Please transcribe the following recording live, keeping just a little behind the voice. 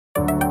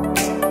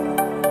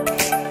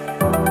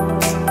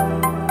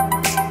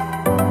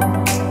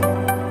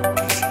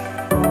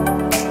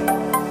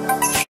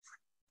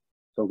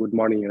good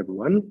morning,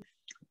 everyone.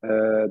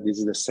 This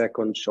is the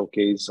second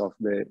showcase of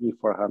the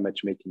IN-4-AHA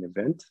matchmaking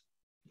event.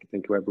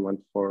 Thank you, everyone,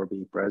 for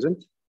being present.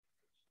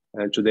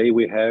 And today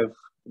we have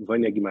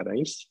Vânia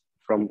Guimarães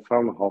from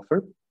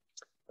Fraunhofer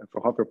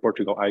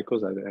Portugal,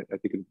 ICOS. I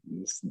think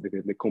it's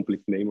the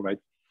complete name,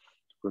 right,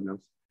 to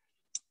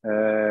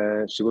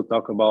pronounce. She will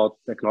talk about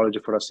technology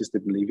for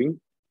assisted living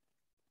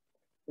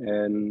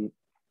and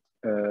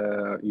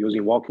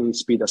using walking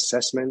speed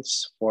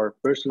assessments for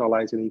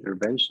personalized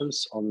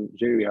interventions on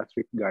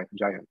geriatric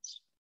giants.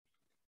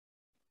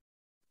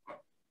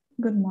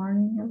 Good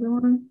morning,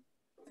 everyone.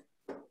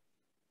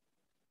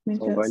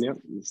 So Vânia,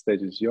 the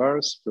stage is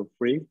yours, feel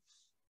free.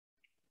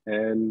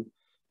 And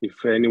if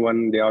anyone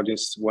in the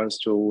audience wants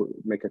to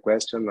make a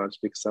question or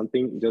speak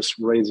something, just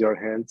raise your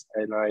hand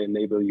and I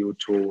enable you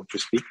to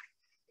speak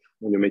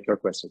when you make your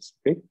questions,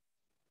 okay?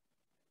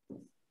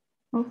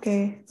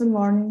 Okay, good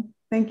morning.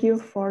 Thank you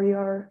for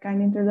your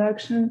kind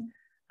introduction.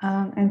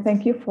 And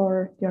thank you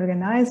for the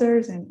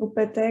organizers and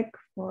UPTEC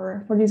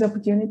for this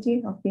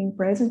opportunity of being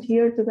present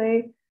here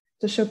today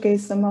to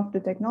showcase some of the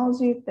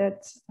technology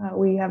that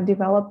we have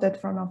developed at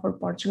Fraunhofer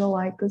Portugal,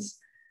 ICOS.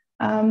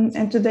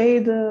 And today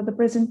the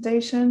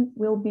presentation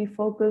will be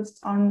focused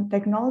on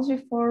technology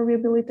for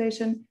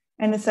rehabilitation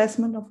and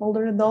assessment of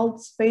older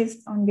adults based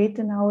on gait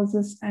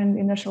analysis and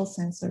inertial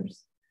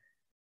sensors.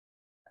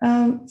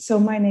 So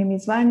my name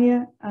is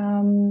Vânia.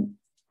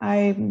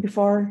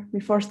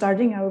 Before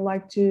starting, I would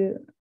like to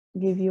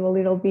give you a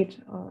little bit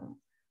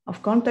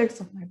of context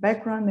of my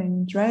background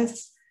and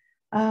interests.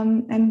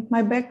 And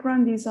my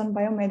background is on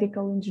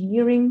biomedical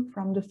engineering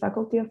from the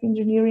Faculty of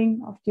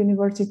Engineering of the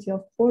University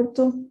of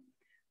Porto.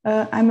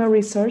 I'm a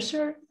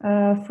researcher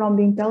from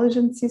the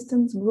Intelligent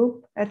Systems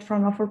Group at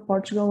Fraunhofer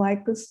Portugal,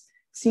 ICOS,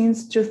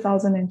 since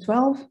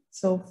 2012,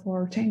 so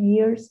for 10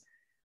 years.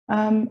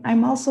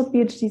 I'm also a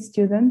PhD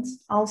student,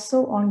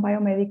 also on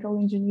biomedical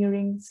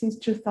engineering since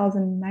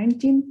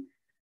 2019.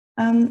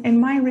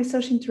 And my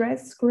research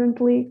interests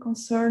currently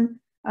concern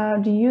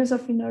the use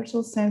of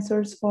inertial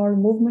sensors for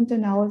movement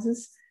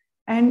analysis,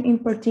 and in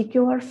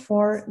particular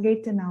for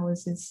gait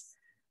analysis.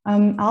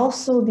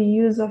 Also the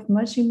use of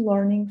machine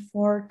learning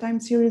for time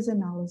series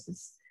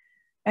analysis.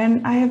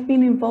 And I have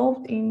been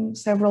involved in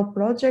several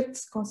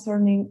projects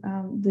concerning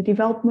the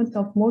development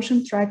of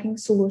motion tracking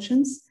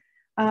solutions,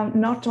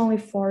 not only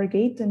for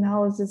gait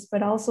analysis,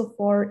 but also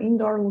for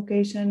indoor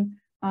location,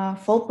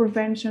 fall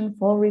prevention,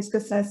 fall risk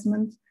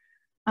assessment.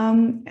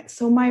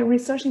 So my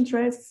research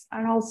interests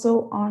are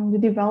also on the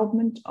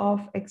development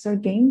of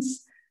XR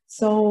games,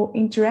 so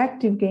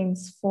interactive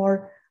games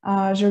for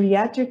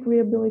geriatric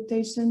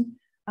rehabilitation,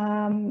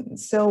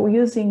 so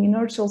using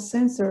inertial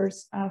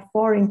sensors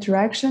for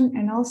interaction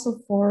and also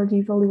for the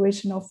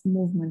evaluation of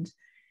movement.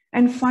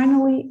 And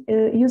finally,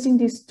 using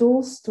these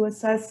tools to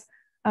assess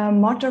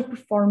motor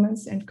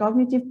performance and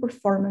cognitive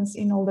performance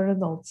in older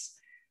adults.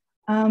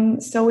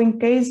 So in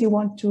case you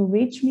want to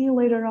reach me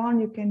later on,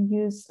 you can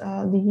use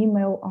the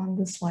email on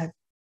the slide.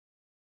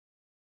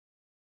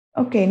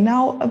 Okay,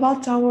 now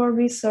about our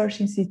research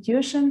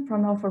institution,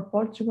 Fraunhofer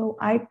Portugal,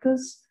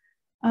 ICOS.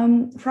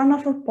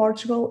 Fraunhofer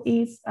Portugal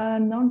is a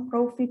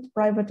non-profit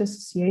private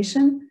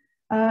association.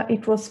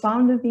 It was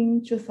founded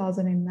in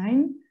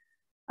 2009.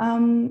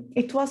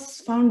 It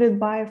was founded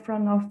by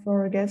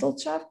Fraunhofer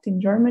Gesellschaft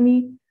in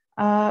Germany,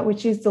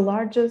 which is the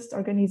largest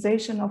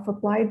organization of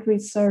applied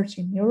research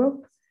in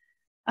Europe.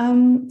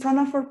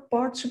 Fraunhofer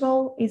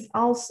Portugal has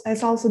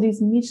also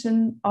this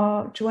mission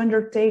to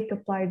undertake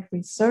applied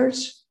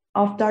research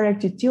of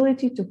direct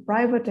utility to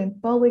private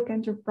and public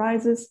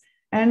enterprises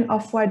and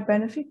of wide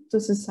benefit to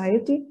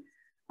society.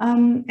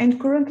 And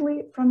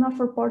currently,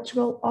 Fraunhofer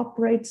Portugal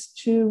operates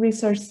 2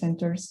 research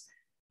centers.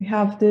 We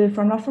have the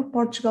Fraunhofer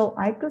Portugal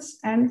ICOS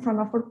and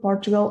Fraunhofer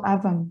Portugal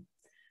AVAM.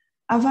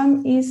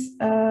 AVAM is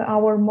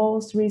our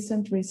most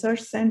recent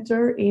research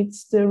center.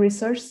 It's the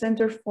research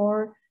center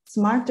for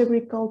smart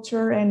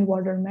agriculture and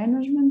water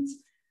management,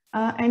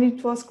 and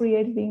it was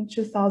created in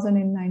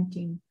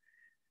 2019.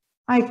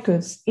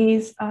 ICOS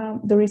is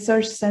the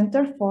research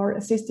center for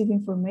assistive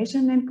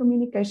information and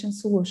communication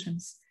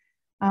solutions.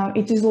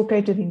 It is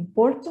located in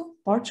Porto,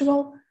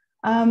 Portugal.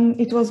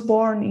 It was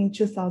born in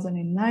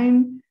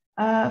 2009,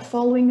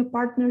 following a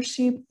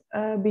partnership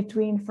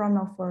between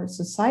Fraunhofer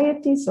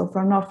Society, so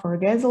Fraunhofer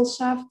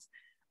Gesellschaft,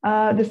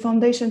 the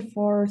Foundation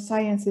for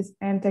Sciences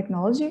and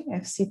Technology,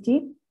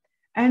 FCT,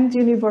 and the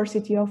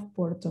University of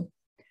Porto.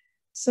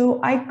 So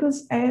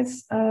ICOS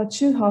has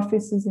 2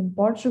 offices in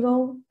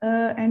Portugal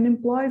and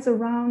employs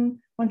around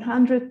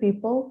 100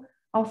 people,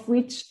 of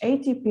which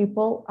 80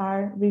 people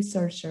are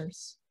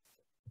researchers.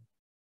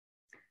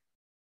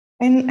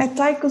 And at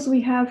ICOS,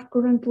 we have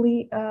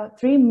currently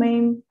 3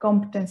 main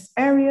competence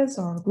areas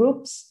or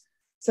groups.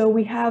 So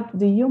we have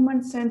the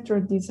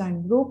Human-Centered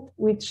Design Group,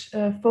 which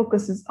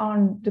focuses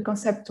on the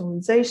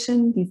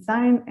conceptualization,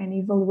 design, and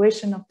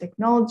evaluation of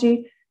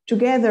technology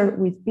together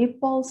with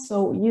people,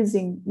 so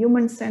using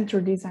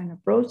human-centered design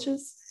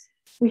approaches.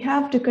 We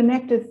have the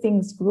Connected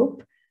Things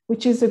Group,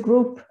 which is a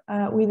group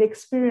with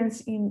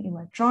experience in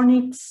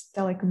electronics,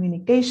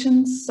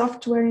 telecommunications,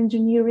 software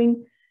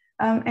engineering,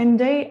 and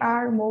they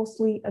are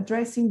mostly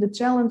addressing the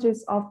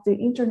challenges of the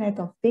Internet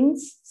of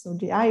Things, so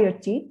the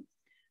IoT,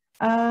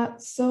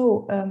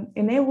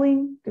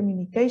 enabling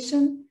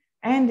communication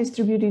and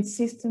distributed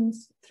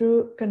systems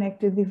through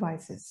connected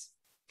devices.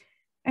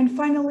 And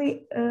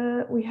finally,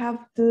 we have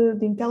the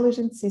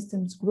Intelligent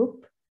Systems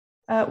Group,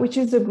 which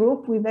is a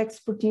group with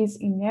expertise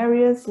in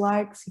areas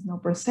like signal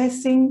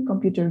processing,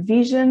 computer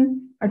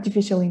vision,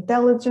 artificial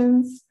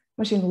intelligence,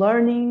 machine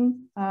learning,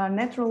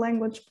 natural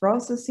language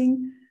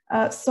processing.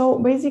 So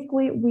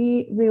basically,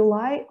 we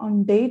rely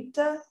on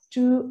data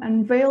to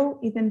unveil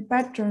hidden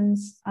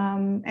patterns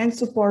and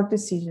support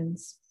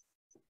decisions.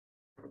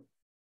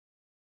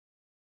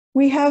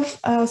 We have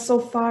so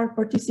far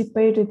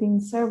participated in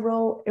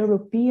several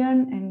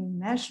European and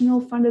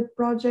national funded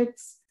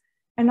projects,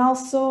 and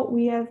also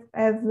we have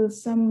had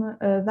some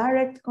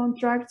direct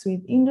contracts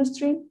with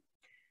industry.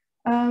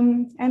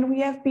 And we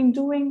have been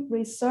doing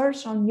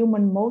research on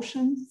human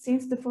motion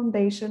since the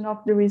foundation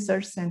of the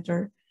research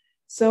center.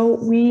 So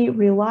we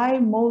rely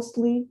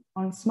mostly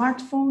on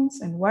smartphones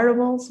and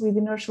wearables with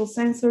inertial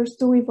sensors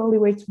to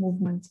evaluate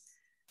movement.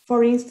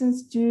 For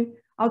instance, to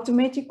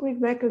automatically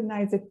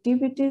recognize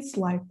activities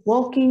like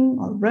walking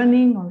or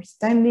running or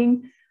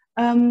standing,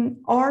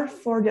 or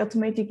for the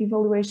automatic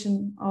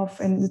evaluation of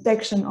and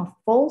detection of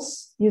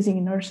falls using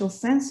inertial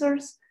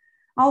sensors.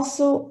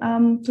 Also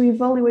to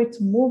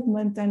evaluate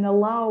movement and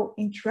allow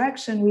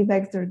interaction with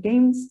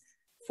exergames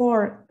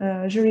for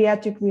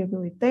geriatric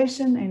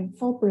rehabilitation and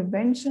fall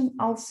prevention,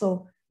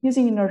 also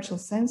using inertial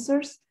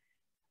sensors.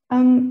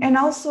 And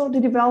also the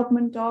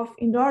development of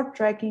indoor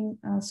tracking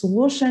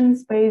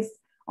solutions based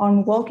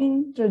on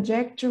walking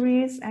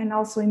trajectories and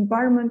also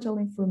environmental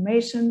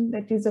information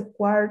that is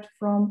acquired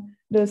from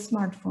the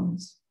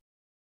smartphones.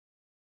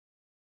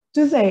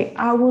 Today,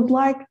 I would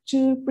like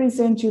to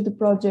present you the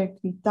project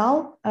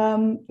Vital,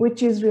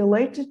 which is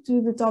related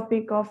to the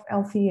topic of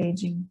healthy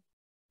aging.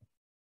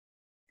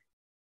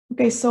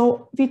 Okay,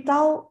 so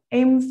Vital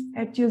aims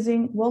at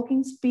using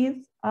walking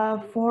speed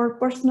for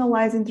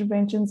personalized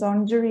interventions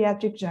on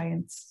geriatric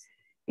giants.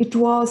 It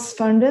was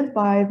funded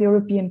by the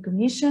European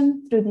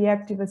Commission through the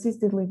Active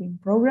Assisted Living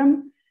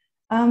Program,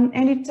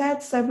 and it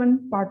had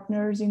 7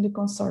 partners in the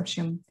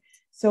consortium.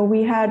 So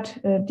we had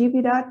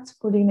Dividat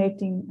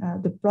coordinating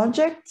the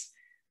project.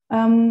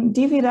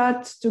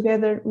 Dividat,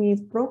 together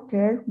with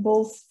ProCare,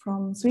 both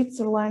from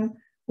Switzerland,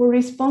 were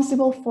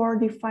responsible for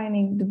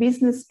defining the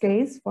business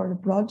case for the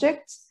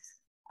project.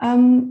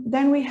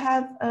 Then we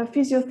had a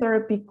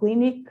physiotherapy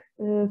clinic,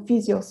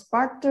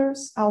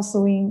 Physiosparters,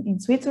 also in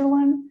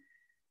Switzerland.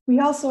 We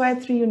also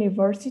had 3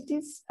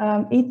 universities,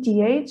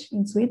 ETH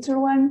in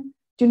Switzerland,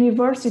 the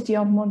University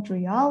of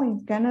Montreal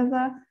in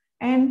Canada,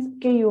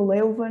 and KU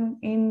Leuven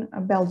in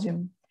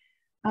Belgium.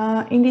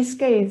 In this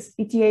case,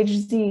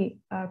 ETHZ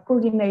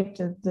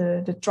coordinated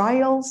the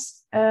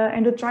trials,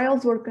 and the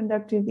trials were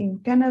conducted in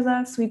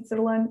Canada,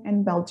 Switzerland,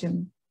 and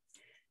Belgium.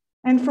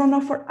 And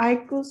Fraunhofer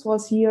ICUS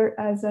was here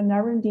as an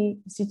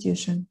R&D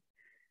institution.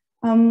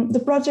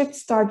 The project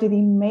started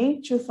in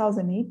May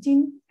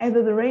 2018 at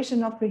the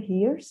duration of 3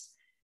 years,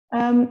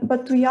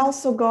 but we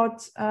also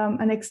got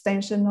an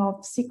extension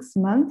of 6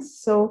 months.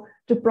 So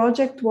the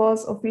project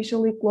was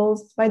officially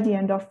closed by the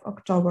end of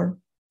October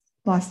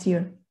last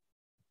year.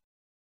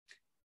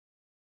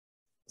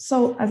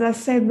 So as I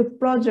said, the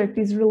project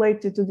is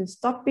related to this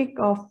topic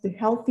of the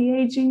healthy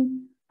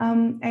aging.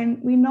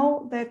 And we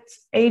know that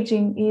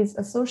aging is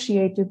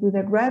associated with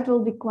a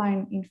gradual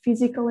decline in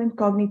physical and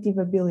cognitive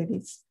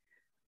abilities.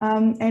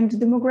 And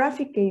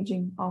demographic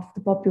aging of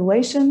the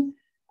population,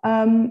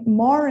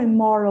 more and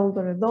more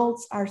older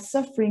adults are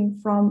suffering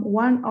from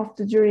one of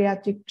the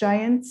geriatric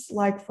giants,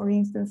 like for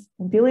instance,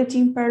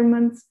 mobility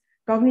impairments,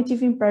 cognitive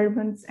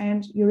impairments,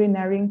 and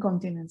urinary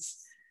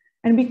incontinence.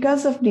 And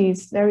because of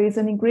this, there is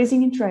an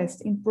increasing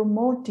interest in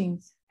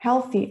promoting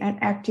healthy and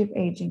active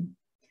aging.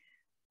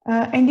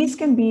 And this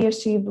can be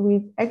achieved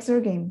with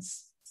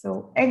exergames.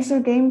 So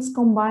exergames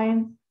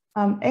combine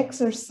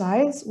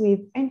exercise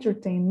with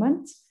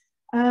entertainment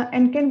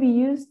and can be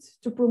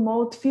used to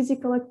promote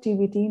physical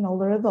activity in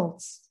older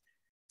adults.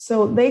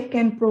 So they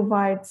can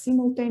provide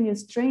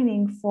simultaneous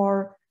training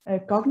for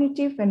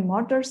cognitive and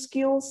motor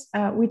skills,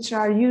 which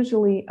are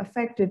usually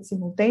affected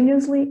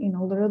simultaneously in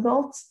older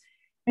adults.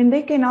 And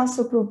they can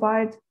also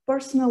provide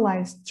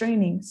personalized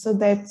training so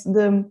that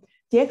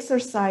the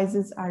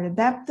exercises are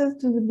adapted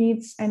to the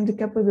needs and the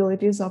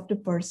capabilities of the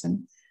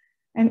person.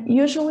 And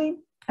usually,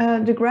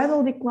 the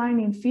gradual decline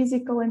in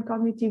physical and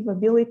cognitive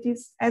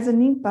abilities has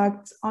an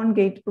impact on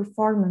gait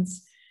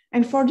performance.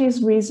 And for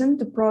this reason,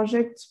 the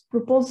project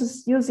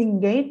proposes using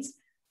gait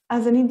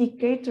as an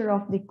indicator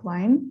of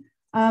decline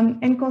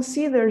and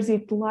considers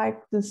it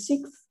like the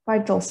 6th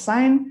vital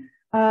sign,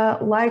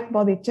 like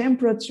body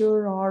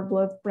temperature or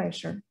blood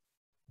pressure.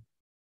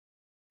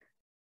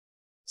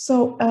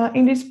 So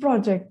in this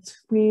project,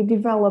 we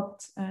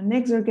developed an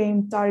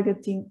exergame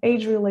targeting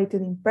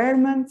age-related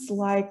impairments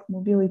like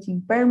mobility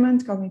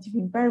impairment, cognitive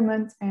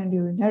impairment, and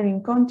urinary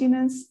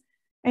incontinence.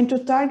 And to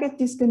target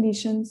these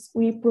conditions,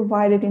 we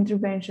provided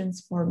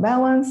interventions for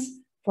balance,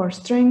 for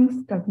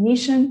strength,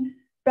 cognition,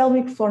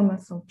 pelvic floor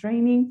muscle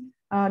training,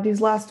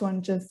 this last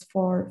one just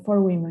for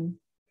women.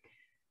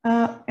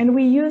 And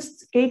we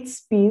used gait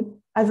speed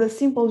as a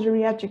simple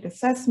geriatric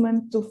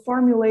assessment to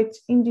formulate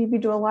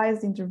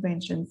individualized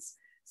interventions.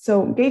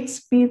 So gait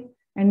speed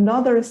and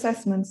other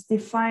assessments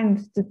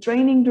defined the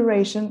training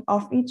duration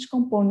of each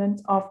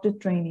component of the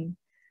training.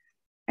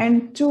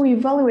 And to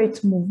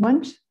evaluate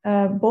movement,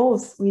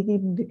 both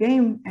within the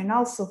game and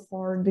also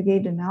for the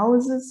gait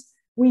analysis,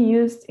 we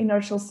used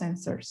inertial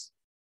sensors.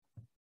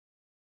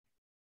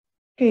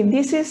 Okay,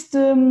 this is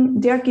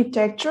the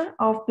architecture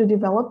of the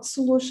developed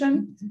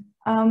solution.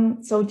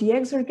 So the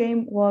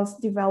exergame was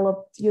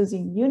developed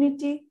using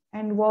Unity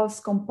and was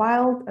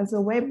compiled as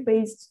a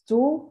web-based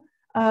tool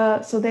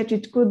so that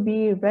it could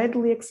be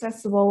readily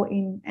accessible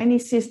in any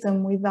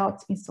system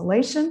without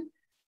installation.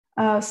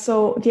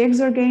 So the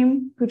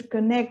exergame could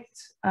connect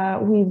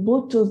with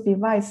Bluetooth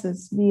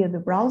devices via the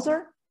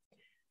browser.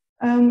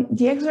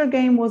 The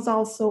exergame was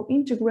also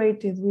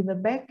integrated with a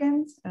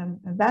backend,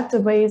 a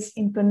database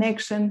in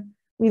connection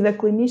with a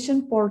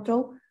clinician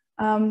portal.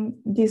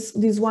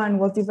 This one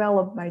was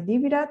developed by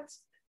Dividat.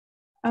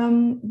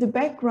 The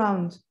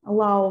backend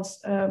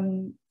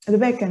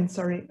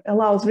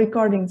allows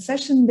recording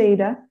session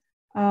data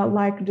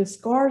like the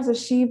scores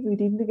achieved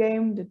within the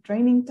game, the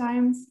training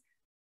times,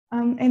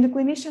 and the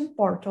clinician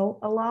portal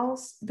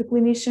allows the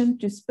clinician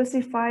to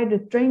specify the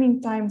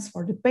training times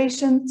for the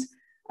patient,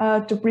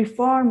 to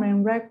perform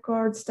and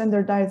record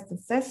standardized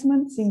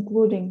assessments,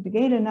 including the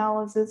gait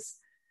analysis.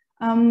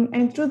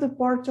 And through the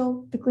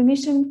portal, the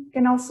clinician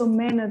can also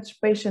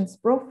manage patients'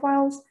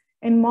 profiles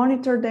and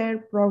monitor their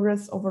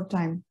progress over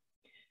time.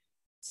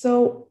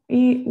 So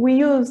we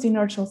used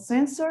inertial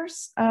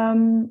sensors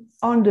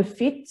on the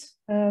feet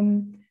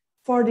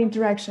for the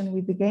interaction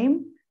with the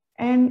game.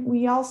 And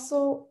we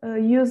also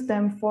use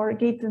them for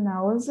gait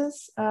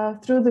analysis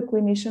through the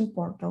clinician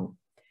portal.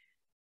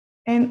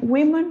 And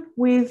women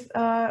with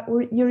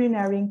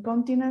urinary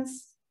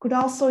incontinence could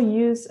also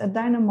use a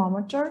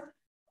dynamometer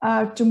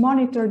to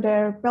monitor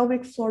their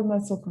pelvic floor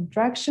muscle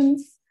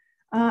contractions.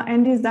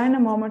 And this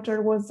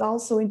dynamometer was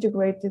also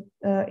integrated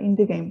in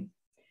the game.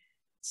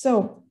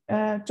 So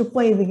to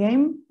play the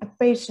game, a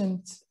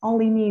patient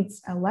only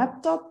needs a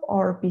laptop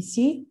or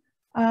PC,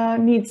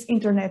 needs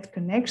internet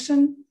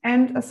connection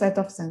and a set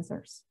of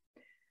sensors.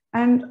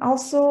 And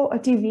also a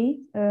TV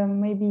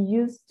may be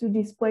used to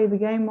display the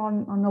game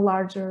on a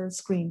larger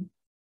screen.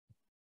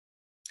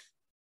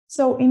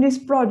 So in this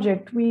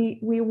project,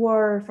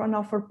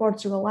 Fraunhofer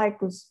Portugal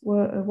ICUS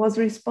was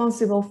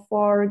responsible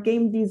for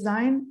game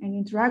design and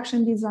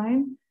interaction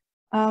design,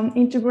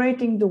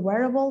 integrating the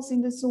wearables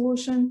in the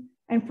solution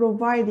and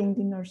providing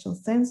the inertial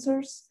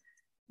sensors,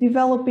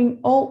 developing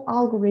all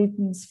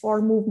algorithms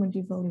for movement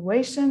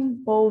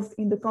evaluation, both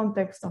in the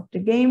context of the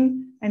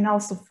game and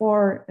also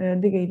for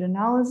the gait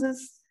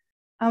analysis.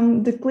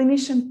 The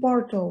clinician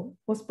portal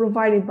was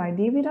provided by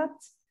Dividat,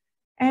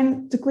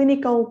 and the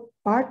clinical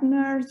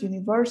partners,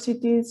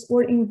 universities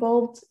were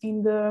involved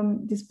in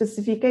the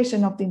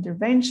specification of the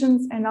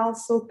interventions and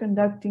also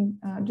conducting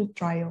the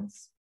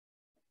trials.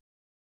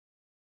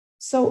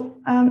 So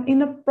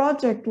in a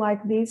project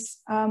like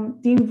this,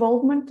 the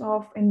involvement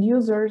of end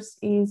users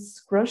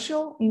is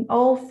crucial in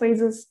all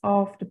phases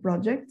of the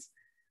project.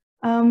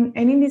 And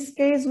in this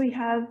case, we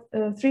have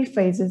 3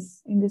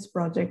 phases in this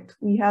project.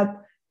 We have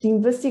the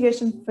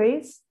investigation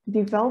phase,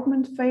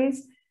 development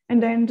phase,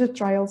 and then the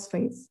trials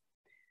phase.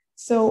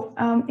 So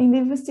in the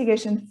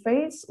investigation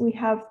phase, we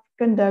have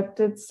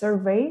conducted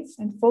surveys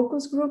and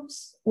focus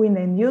groups with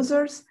end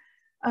users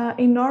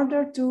in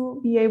order to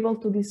be able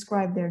to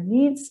describe their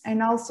needs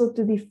and also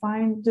to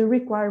define the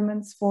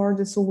requirements for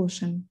the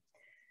solution.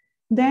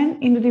 Then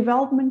in the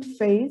development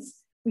phase,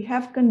 we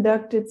have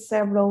conducted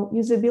several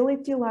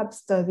usability lab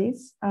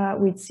studies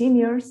with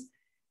seniors,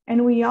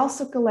 and we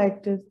also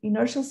collected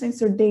inertial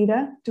sensor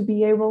data to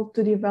be able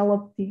to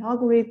develop the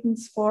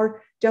algorithms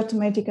for the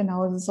automatic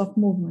analysis of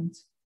movement.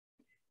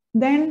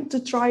 Then the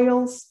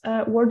trials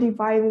were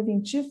divided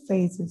in 2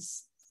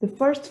 phases. The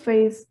first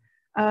phase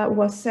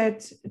was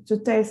set to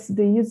test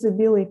the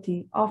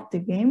usability of the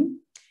game,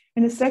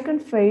 and the second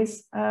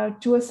phase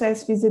to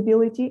assess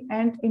feasibility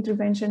and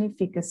intervention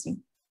efficacy.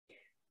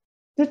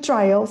 The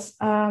trials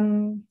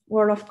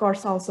were, of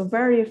course, also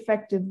very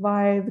affected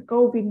by the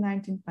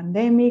COVID-19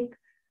 pandemic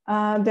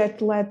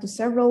that led to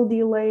several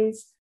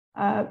delays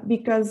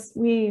because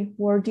we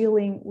were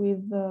dealing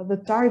with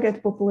the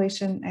target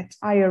population at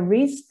higher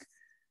risk.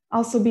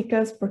 Also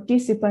because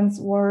participants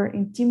were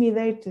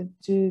intimidated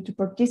to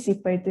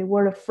participate, they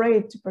were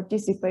afraid to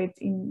participate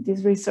in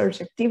these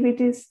research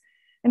activities,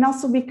 and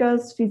also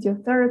because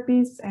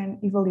physiotherapists and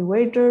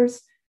evaluators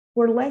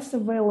were less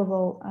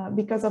available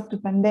because of the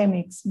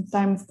pandemic.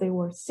 Sometimes they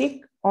were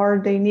sick or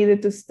they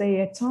needed to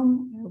stay at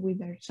home with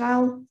their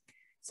child.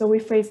 So we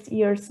faced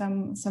here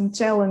some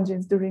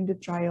challenges during the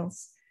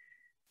trials.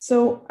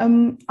 So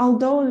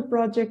although the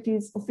project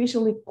is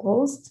officially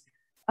closed,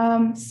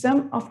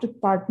 some of the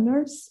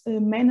partners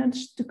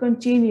managed to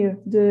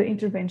continue the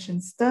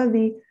intervention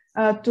study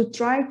to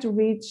try to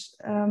reach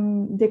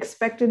the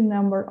expected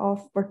number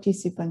of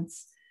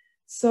participants.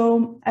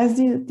 So as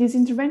this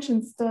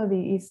intervention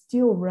study is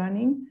still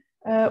running,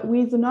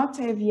 we do not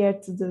have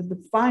yet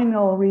the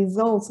final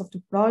results of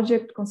the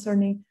project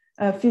concerning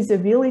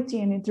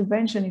feasibility and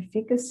intervention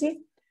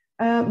efficacy,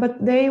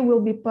 but they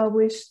will be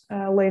published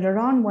later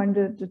on when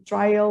the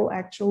trial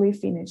actually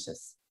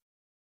finishes.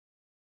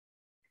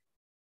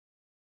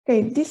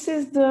 Okay, this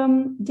is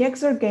the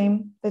exer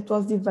game that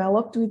was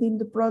developed within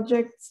the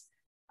project.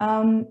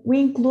 We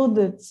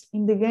included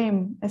in the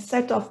game a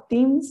set of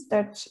themes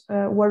that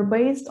were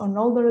based on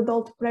older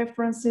adult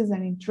preferences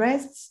and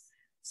interests.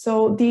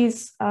 So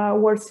these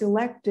were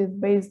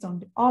selected based on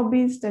the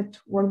hobbies that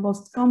were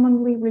most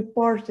commonly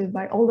reported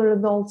by older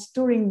adults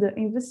during the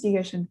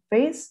investigation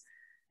phase.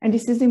 And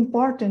this is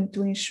important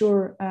to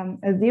ensure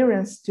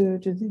adherence to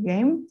the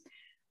game.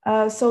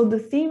 So the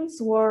themes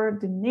were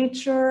the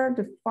nature,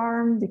 the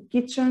farm, the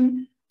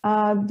kitchen,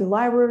 the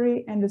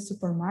library, and the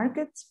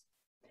supermarket.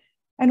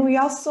 And we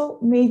also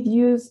made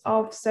use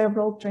of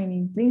several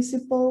training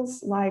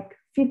principles like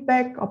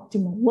feedback,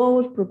 optimal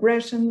load,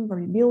 progression,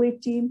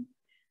 variability.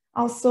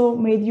 Also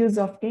made use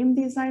of game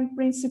design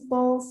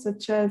principles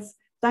such as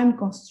time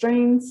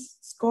constraints,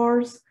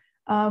 scores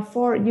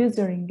for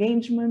user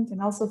engagement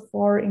and also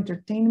for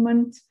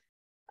entertainment.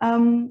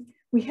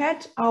 We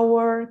had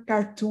our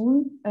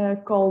cartoon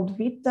called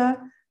Vita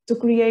to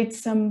create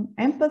some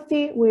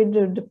empathy with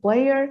the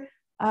player,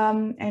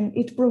 and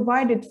it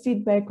provided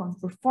feedback on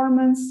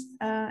performance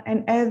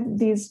and had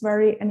these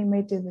very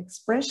animated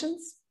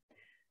expressions.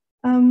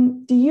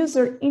 The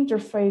user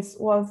interface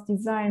was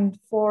designed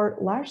for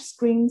large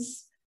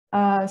screens,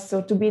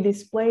 so to be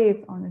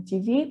displayed on a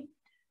TV,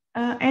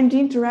 and the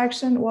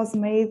interaction was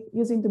made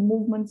using the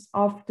movements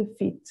of the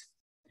feet.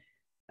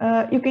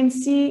 You can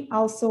see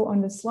also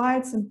on the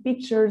slide some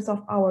pictures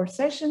of our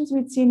sessions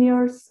with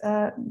seniors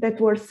that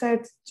were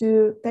set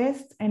to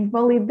test and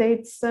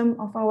validate some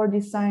of our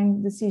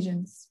design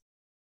decisions.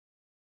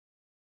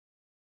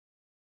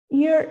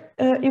 Here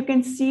you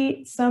can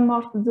see some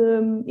of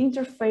the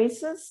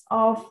interfaces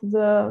of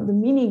the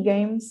mini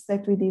games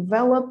that we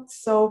developed.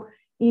 So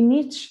in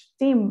each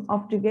theme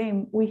of the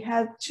game, we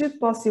had 2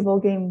 possible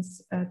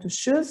games to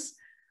choose.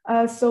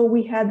 So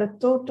we had a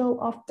total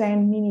of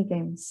 10 mini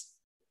games.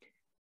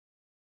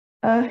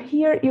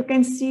 Here you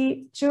can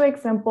see 2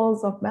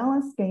 examples of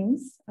balanced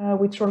games,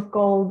 which were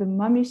called the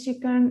Mummy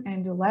Chicken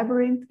and the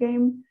Labyrinth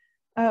game,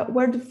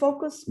 where the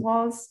focus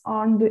was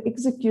on the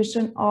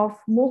execution of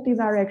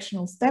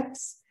multi-directional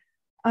steps,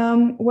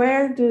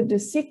 where the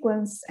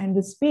sequence and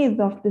the speed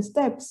of the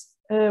steps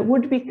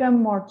would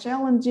become more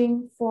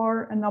challenging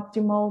for an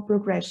optimal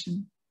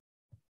progression.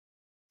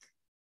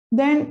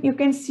 Then you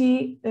can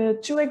see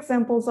 2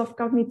 examples of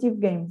cognitive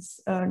games,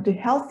 the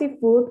Healthy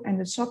Food and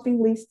the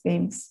Shopping List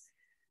games.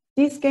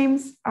 These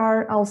games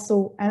are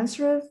also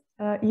answered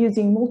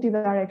using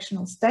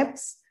multi-directional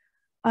steps.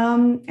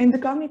 And the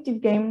cognitive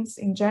games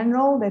in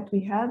general that we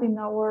had in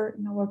our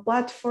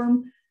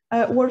platform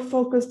were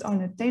focused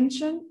on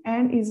attention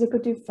and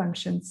executive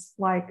functions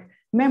like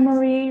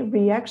memory,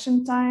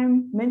 reaction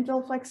time,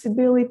 mental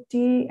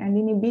flexibility, and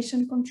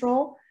inhibition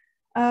control,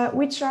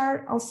 which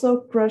are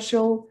also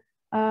crucial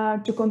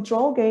to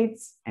control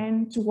gaits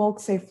and to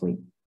walk safely.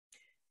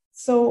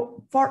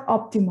 So for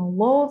optimal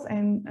load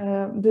and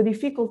the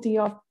difficulty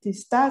of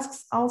these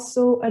tasks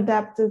also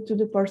adapted to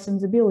the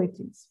person's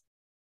abilities.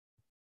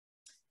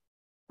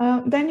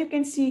 Then you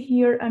can see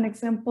here an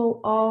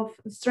example of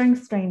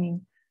strength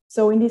training.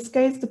 So in this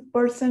case, the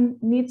person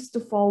needs to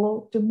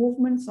follow the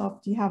movements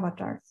of the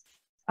avatar.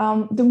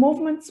 The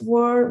movements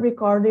were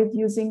recorded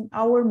using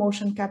our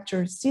motion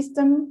capture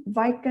system,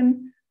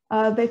 Vicon,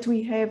 that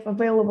we have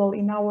available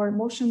in our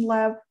motion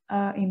lab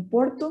in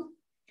Porto.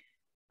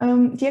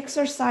 The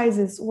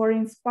exercises were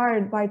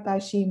inspired by Tai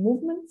Chi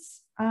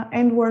movements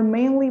and were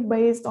mainly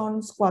based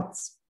on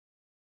squats.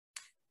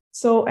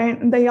 So,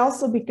 and they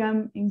also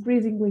become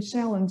increasingly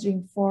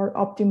challenging for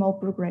optimal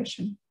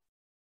progression.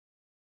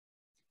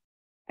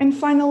 And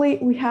finally,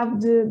 we have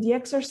the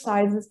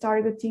exercises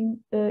targeting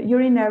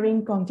urinary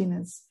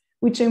incontinence,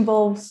 which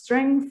involves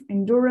strength,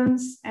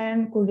 endurance,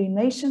 and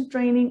coordination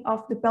training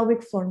of the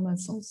pelvic floor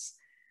muscles.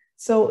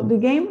 So the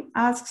game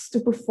asks to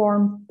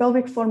perform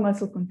pelvic floor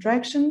muscle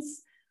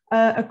contractions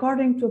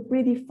according to a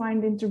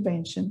predefined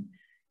intervention.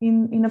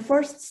 In the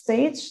first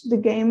stage, the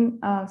game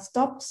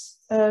stops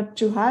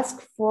to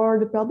ask for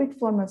the pelvic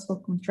floor muscle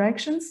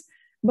contractions,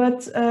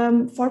 but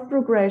for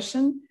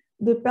progression,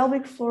 the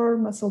pelvic floor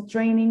muscle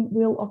training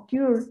will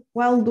occur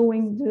while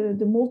doing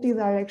the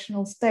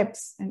multi-directional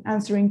steps and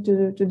answering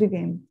to the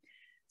game.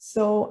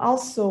 So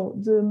also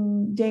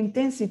the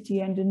intensity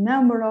and the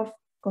number of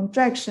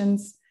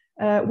contractions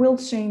will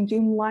change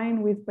in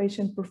line with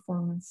patient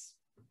performance.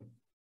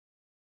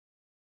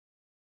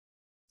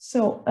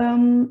 So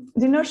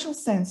the inertial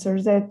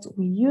sensors that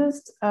we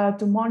used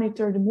to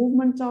monitor the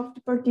movement of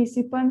the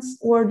participants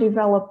were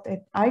developed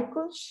at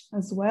ICUS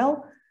as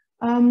well.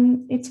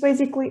 It's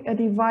basically a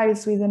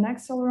device with an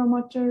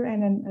accelerometer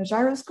and a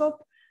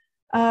gyroscope,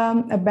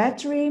 a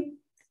battery,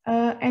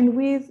 and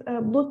with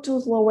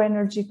Bluetooth low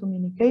energy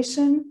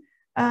communication,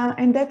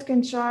 and that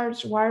can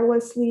charge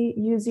wirelessly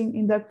using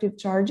inductive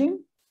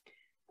charging.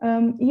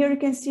 Here you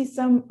can see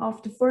some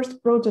of the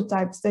first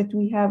prototypes that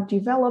we have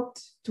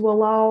developed to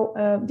allow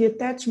the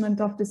attachment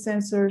of the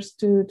sensors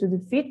to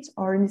the feet,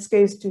 or in this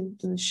case to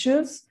the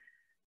shoes.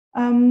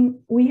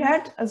 We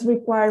had as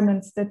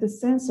requirements that the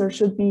sensor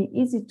should be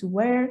easy to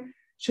wear,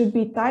 should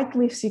be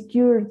tightly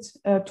secured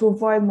to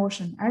avoid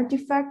motion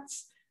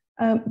artifacts,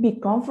 be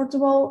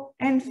comfortable,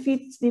 and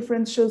fit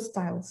different shoe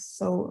styles.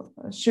 So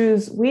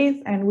shoes with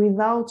and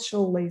without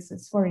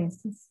shoelaces, for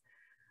instance.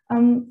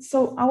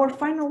 So our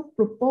final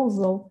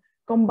proposal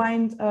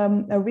combined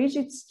a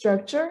rigid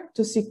structure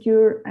to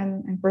secure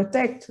and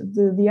protect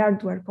the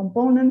hardware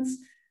components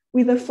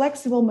with a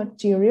flexible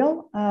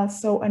material,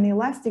 so an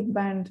elastic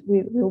band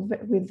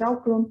with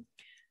Velcro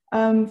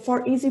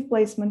for easy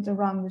placement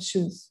around the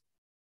shoes.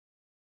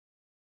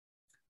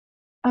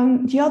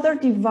 The other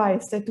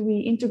device that we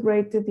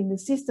integrated in the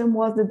system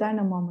was the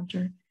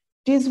dynamometer.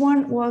 This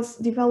one was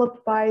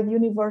developed by the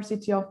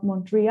University of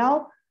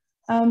Montreal.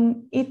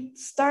 It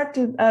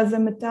started as a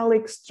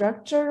metallic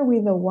structure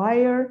with a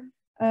wire.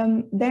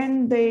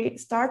 Then they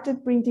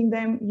started printing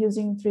them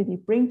using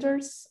 3D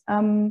printers.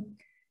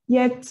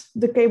 Yet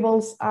the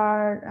cables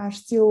are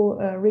still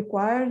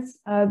required.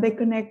 They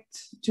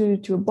connect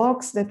to a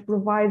box that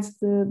provides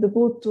the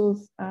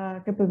Bluetooth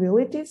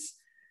capabilities.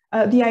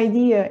 The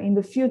idea in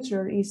the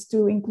future is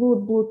to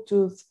include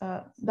Bluetooth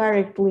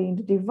directly in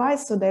the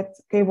device so that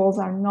cables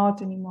are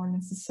not anymore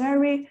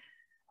necessary.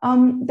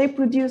 They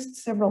produced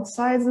several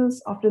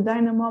sizes of the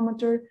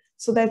dynamometer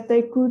so that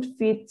they could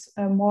fit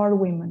more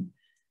women.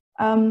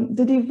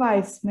 The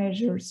device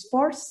measures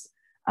force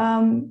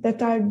that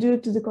are due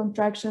to the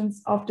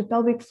contractions of the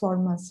pelvic floor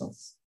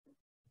muscles.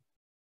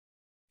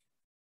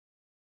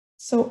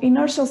 So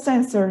inertial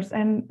sensors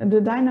and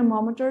the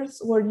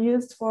dynamometers were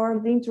used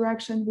for the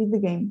interaction with the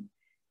game.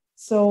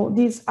 So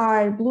these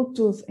are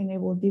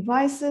Bluetooth-enabled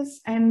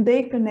devices and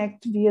they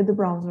connect via the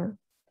browser.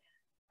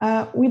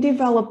 We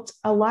developed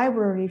a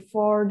library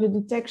for the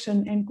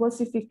detection and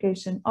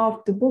classification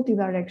of the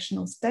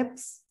multidirectional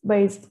steps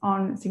based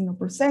on signal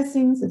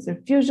processing,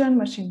 sensor fusion,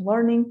 machine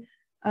learning,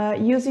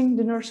 using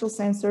the inertial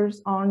sensors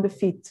on the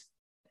feet.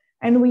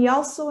 And we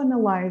also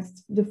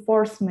analyzed the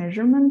force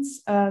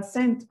measurements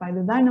sent by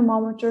the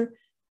dynamometer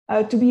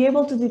to be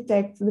able to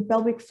detect the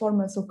pelvic floor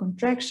muscle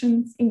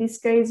contractions, in this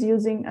case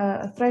using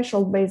a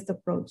threshold-based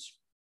approach.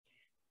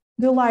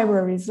 The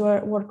libraries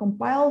were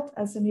compiled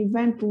as an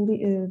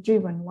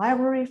event-driven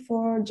library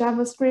for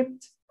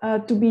JavaScript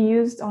to be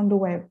used on the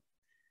web.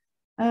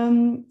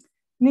 An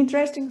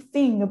interesting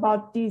thing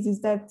about this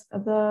is that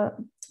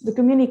the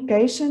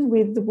communication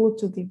with the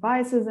Bluetooth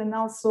devices and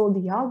also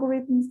the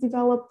algorithms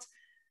developed,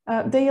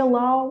 they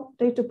allow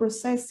data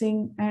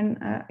processing and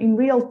in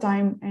real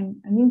time and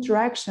an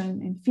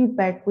interaction and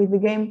feedback with the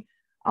game,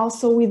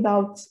 also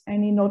without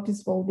any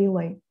noticeable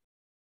delay.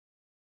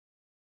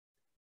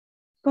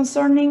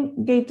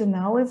 Concerning gait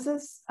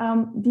analysis,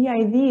 the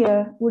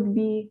idea would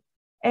be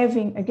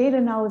having a gait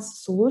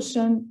analysis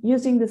solution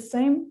using the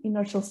same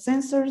inertial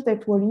sensors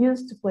that were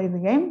used to play the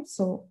game,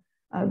 so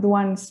the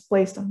ones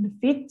placed on the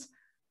feet,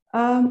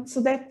 so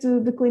that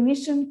the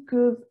clinician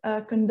could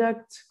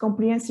conduct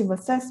comprehensive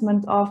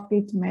assessment of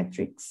gait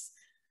metrics.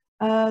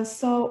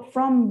 So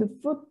from the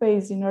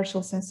foot-based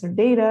inertial sensor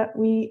data,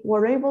 we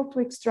were able to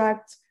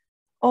extract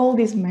all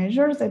these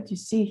measures that you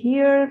see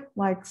here,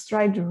 like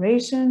stride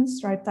duration,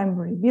 stride time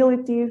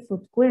variability,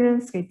 foot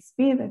clearance, gait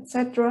speed,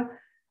 etc.,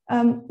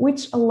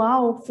 which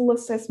allow full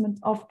assessment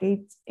of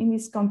gait in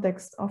this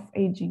context of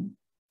aging.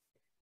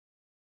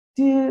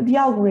 The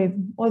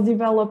algorithm was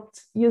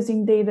developed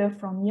using data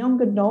from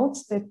young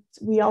adults that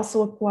we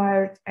also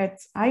acquired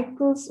at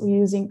ICUS,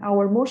 using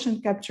our motion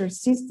capture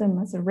system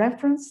as a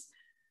reference.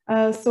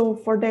 So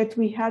for that,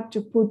 we had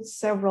to put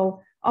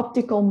several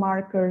optical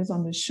markers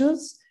on the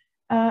shoes.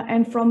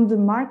 And from the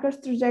markers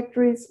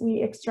trajectories,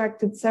 we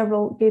extracted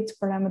several gait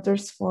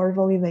parameters for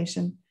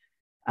validation.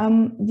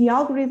 The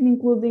algorithm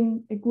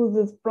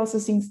included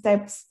processing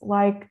steps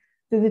like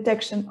the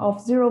detection of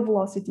zero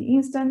velocity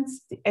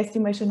instants, the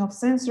estimation of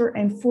sensor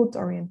and foot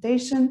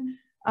orientation,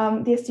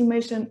 the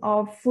estimation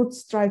of foot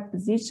stride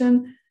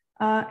position,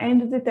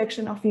 and the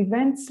detection of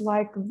events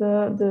like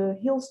the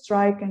heel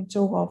strike and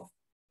toe off.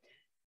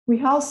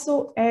 We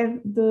also have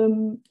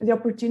the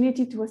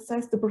opportunity to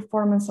assess the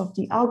performance of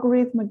the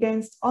algorithm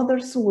against other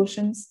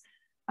solutions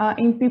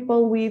in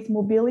people with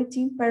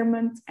mobility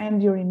impairment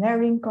and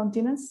urinary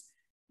incontinence,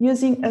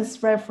 using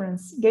as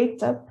reference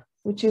GaitUp,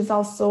 which is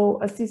also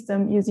a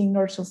system using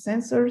inertial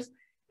sensors,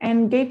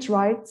 and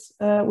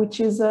GaitRight, which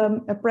is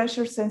a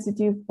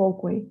pressure-sensitive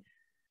walkway.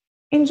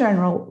 In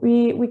general,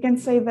 we can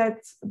say that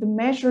the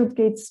measured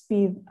gait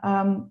speed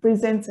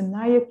presents an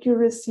high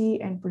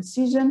accuracy and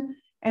precision,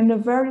 and a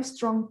very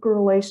strong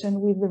correlation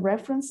with the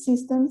reference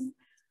systems.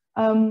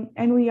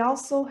 And we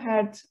also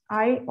had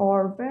high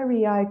or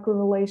very high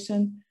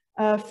correlation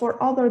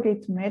for other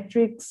gait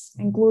metrics,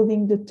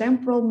 including the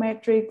temporal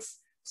metrics,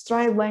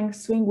 stride length,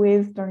 swing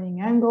width,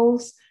 turning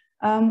angles,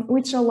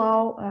 which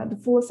allow the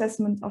full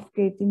assessment of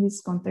gait in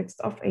this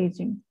context of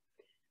aging.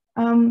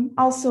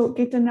 Also,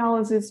 gait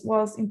analysis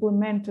was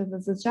implemented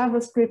as a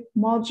JavaScript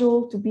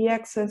module to be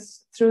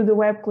accessed through the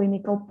web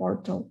clinical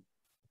portal.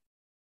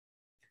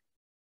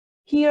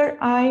 Here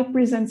I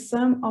present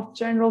some of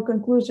general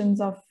conclusions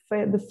of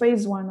the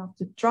phase 1 of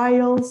the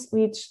trials,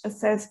 which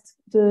assessed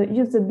the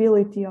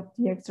usability of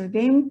the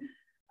exergame.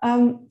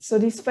 So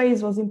this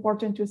phase was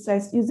important to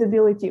assess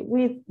usability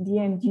with the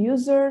end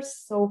users,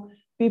 so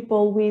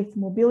people with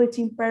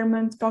mobility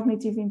impairment,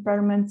 cognitive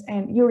impairment,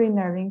 and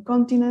urinary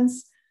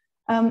incontinence.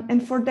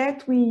 And for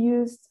that, we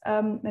used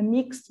a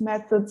mixed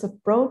methods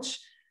approach,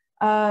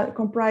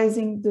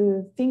 comprising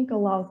the Think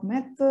Aloud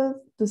method,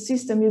 the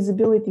system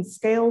usability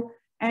scale,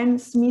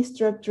 and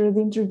semi-structured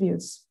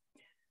interviews.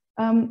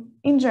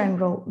 In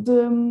general,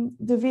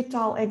 the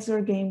Vital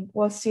exergame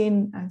was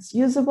seen as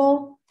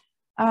usable.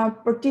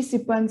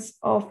 Participants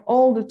of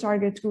all the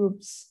target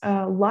groups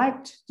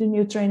liked the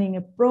new training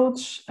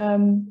approach.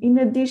 In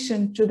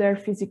addition to their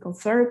physical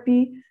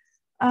therapy,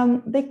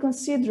 they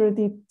considered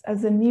it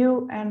as a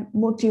new and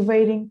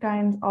motivating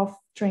kind of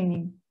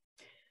training.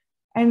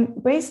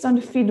 And based on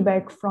the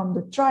feedback from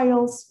the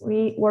trials,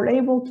 we were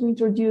able to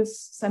introduce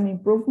some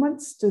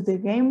improvements to the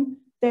game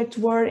that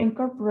were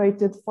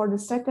incorporated for the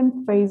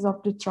second phase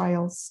of the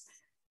trials.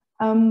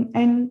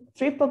 And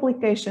 3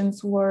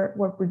 publications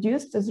were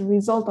produced as a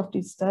result of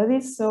these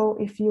studies. So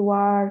if you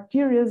are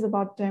curious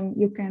about them,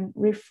 you can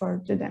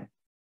refer to them.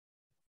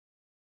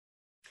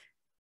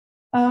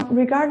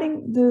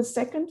 Regarding the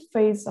second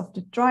phase of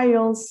the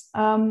trials,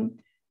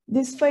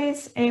 this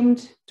phase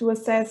aimed to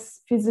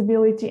assess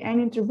feasibility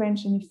and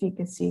intervention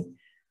efficacy.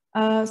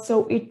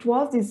 So it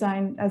was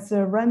designed as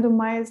a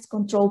randomized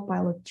controlled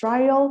pilot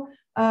trial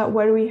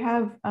where we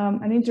have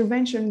an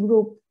intervention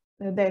group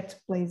that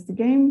plays the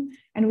game,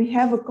 and we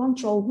have a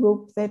control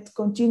group that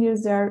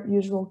continues their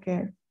usual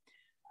care.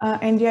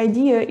 And the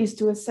idea is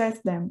to assess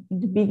them in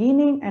the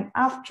beginning and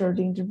after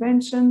the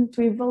intervention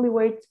to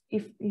evaluate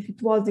if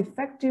it was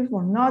effective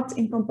or not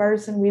in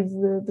comparison with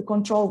the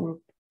control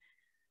group.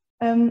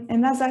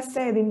 And as I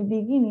said in the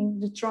beginning,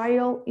 the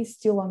trial is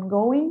still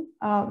ongoing,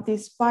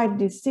 despite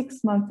this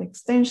 6-month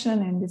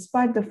extension and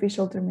despite the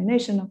official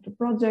termination of the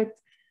project,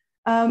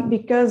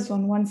 because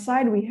on one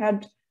side we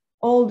had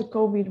all the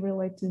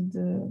COVID-related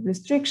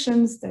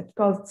restrictions that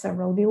caused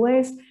several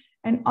delays,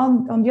 and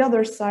on the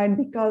other side,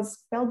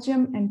 because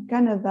Belgium and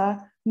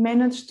Canada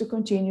managed to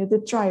continue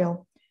the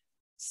trial.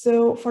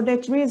 So for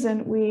that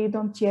reason, we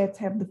don't yet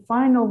have the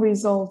final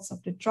results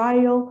of the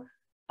trial,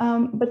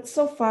 but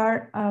so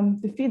far,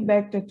 the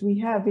feedback that we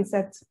have is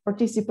that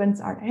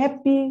participants are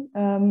happy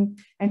and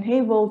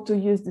able to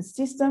use the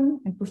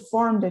system and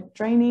perform that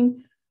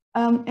training,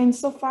 and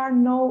so far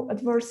no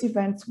adverse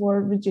events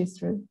were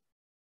registered.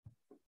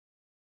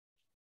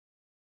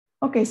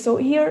 Okay, so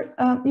here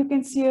you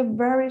can see a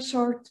very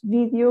short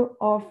video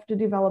of the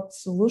developed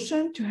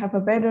solution to have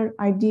a better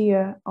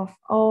idea of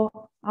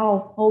how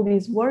all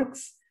this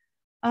works.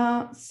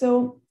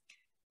 So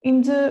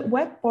in the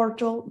web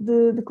portal,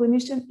 the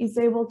clinician is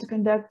able to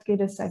conduct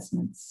gait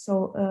assessments. So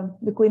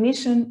the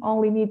clinician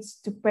only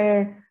needs to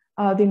pair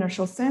the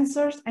inertial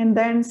sensors and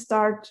then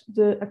start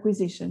the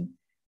acquisition.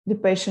 The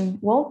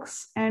patient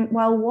walks, and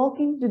while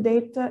walking, the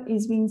data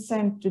is being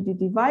sent to the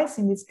device.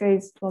 In this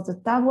case, it was a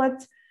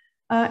tablet.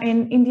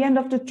 And in the end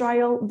of the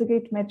trial, the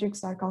gait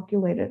metrics are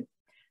calculated.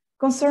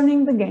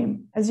 Concerning the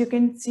game, as you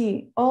can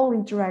see, all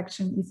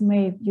interaction is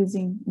made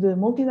using the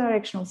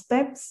multidirectional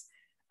steps,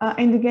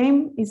 and the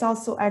game is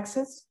also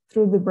accessed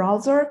through the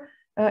browser.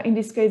 In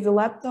this case, the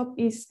laptop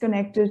is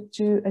connected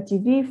to a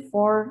TV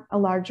for a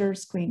larger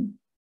screen.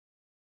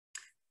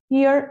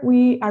 Here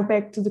we are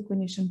back to the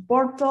clinician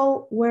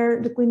portal,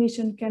 where the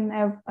clinician can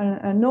have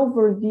an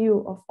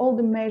overview of all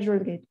the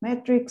measured gait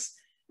metrics,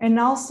 and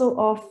also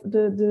of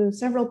the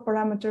several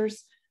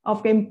parameters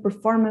of game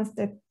performance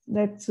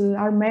that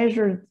are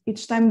measured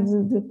each time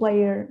the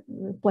player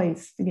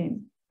plays the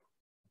game.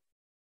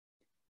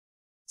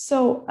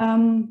 So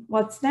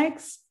what's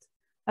next?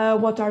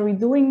 What are we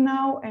doing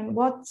now? And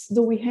what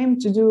do we aim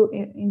to do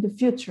in the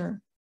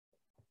future?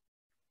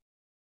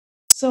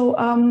 So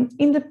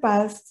in the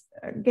past,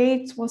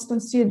 gait was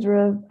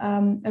considered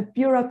a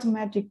pure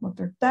automatic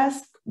motor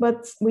task,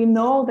 but we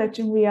know that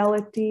in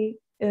reality,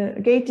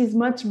 gait is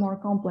much more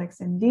complex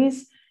than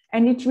this,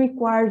 and it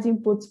requires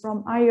inputs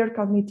from higher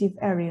cognitive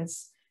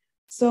areas.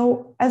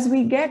 So as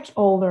we get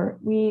older,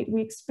 we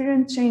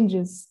experience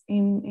changes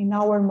in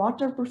our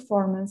motor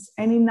performance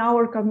and in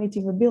our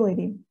cognitive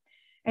ability.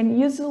 And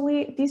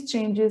usually these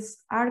changes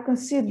are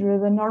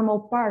considered a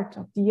normal part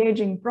of the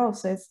aging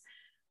process,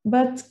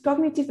 but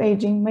cognitive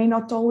aging may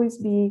not always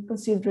be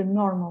considered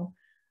normal.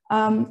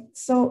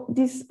 So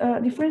this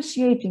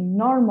differentiating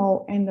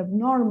normal and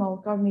abnormal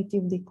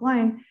cognitive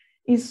decline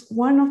is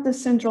one of the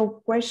central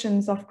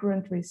questions of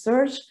current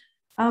research,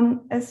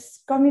 as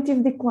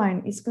cognitive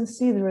decline is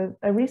considered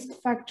a risk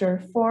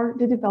factor for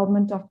the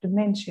development of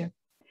dementia.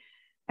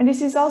 And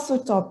this is also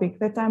a topic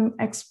that I'm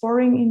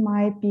exploring in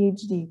my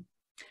PhD.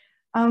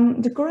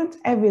 The current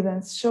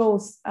evidence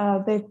shows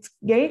that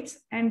gait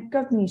and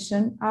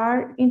cognition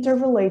are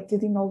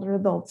interrelated in older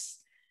adults.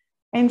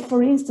 And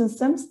for instance,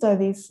 some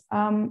studies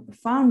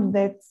found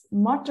that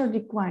motor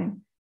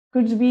decline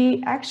could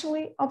be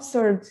actually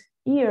observed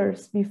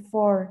years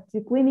before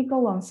the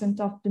clinical onset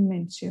of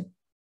dementia.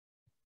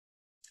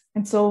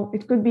 And so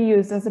it could be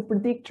used as a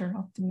predictor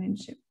of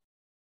dementia.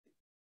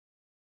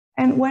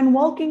 And when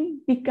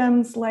walking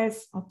becomes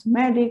less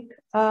automatic,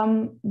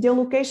 the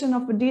allocation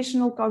of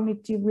additional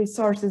cognitive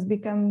resources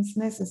becomes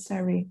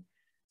necessary.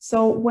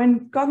 So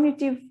when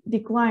cognitive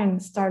decline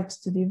starts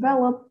to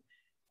develop,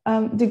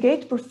 the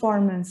gait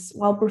performance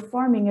while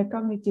performing a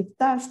cognitive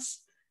tasks,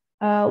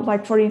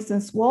 like for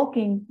instance,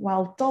 walking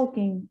while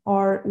talking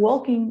or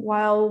walking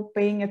while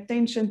paying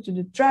attention to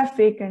the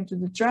traffic and to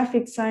the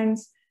traffic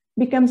signs,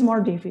 becomes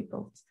more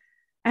difficult.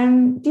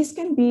 And this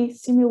can be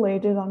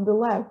simulated on the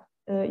lab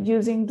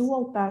using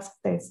dual task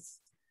tests.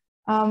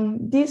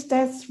 These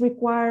tests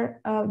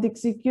require the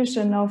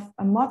execution of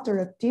a motor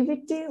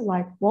activity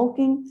like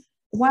walking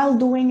while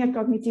doing a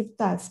cognitive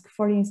task,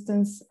 for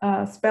instance,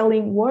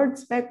 spelling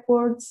words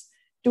backwards,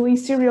 doing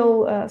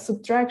serial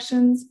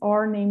subtractions,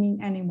 or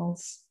naming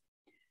animals.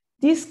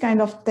 These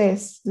kind of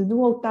tests, the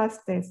dual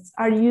task tests,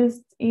 are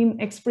used in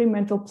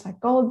experimental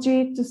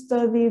psychology to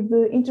study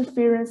the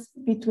interference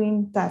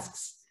between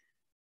tasks.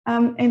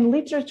 And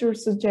literature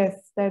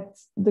suggests that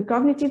the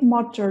cognitive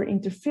motor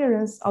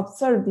interference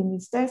observed in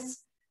these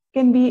tests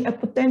can be a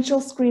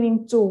potential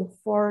screening tool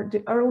for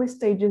the early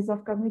stages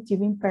of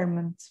cognitive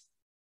impairment.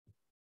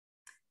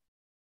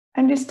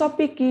 And this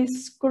topic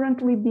is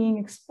currently being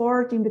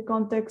explored in the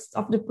context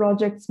of the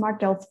project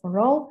Smart Health for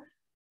All.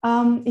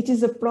 It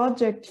is a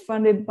project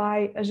funded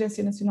by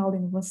Agência Nacional de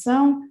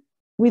Inovação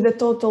with a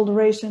total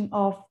duration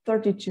of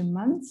 32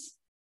 months.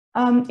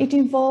 It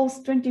involves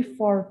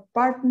 24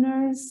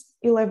 partners,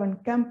 11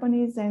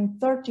 companies, and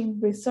 13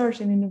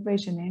 research and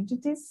innovation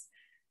entities.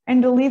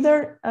 And the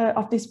leader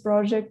of this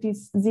project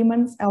is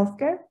Siemens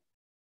Healthcare.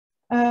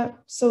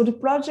 So the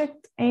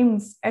project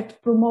aims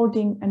at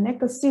promoting an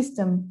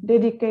ecosystem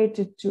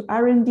dedicated to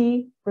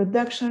R&D,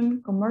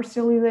 production,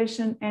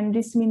 commercialization, and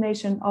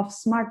dissemination of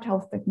smart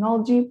health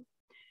technology.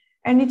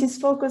 And it is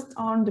focused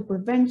on the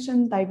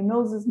prevention,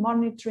 diagnosis,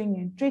 monitoring,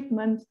 and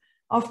treatment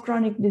of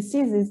chronic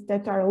diseases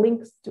that are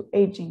linked to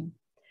aging.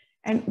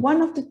 And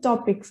one of the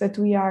topics that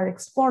we are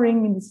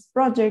exploring in this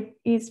project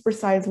is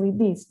precisely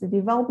this, the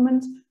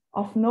development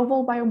of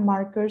novel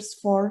biomarkers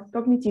for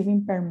cognitive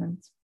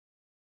impairment.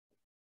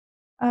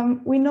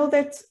 We know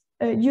that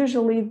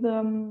usually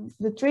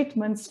the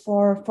treatments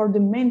for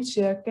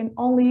dementia can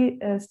only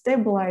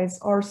stabilize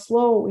or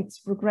slow its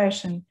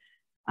progression.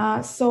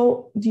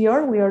 So the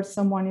earlier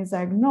someone is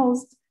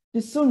diagnosed,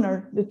 the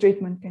sooner the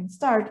treatment can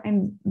start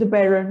and the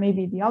better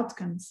maybe the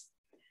outcomes.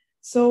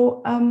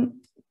 So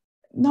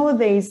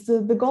nowadays,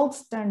 the gold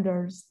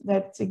standards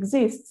that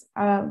exist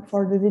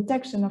for the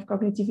detection of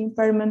cognitive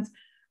impairment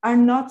are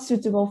not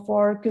suitable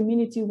for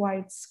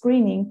community-wide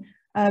screening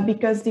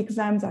because the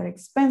exams are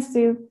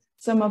expensive,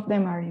 some of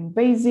them are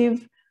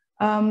invasive,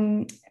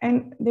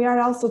 and they are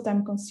also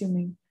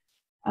time-consuming.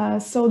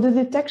 So the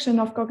detection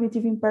of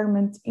cognitive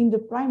impairment in the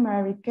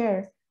primary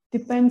care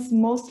depends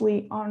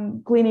mostly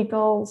on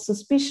clinical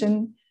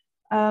suspicion,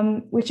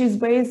 which is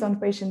based on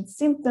patient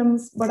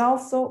symptoms, but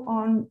also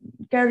on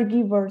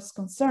caregivers'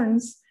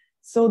 concerns.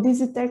 So this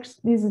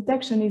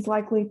detection is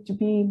likely to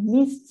be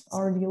missed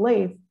or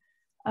delayed.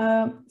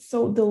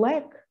 So the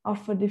lack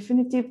of a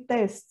definitive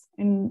test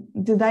and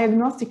the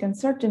diagnostic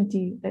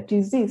uncertainty that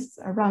exists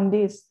around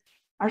this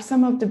are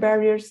some of the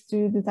barriers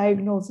to the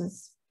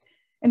diagnosis.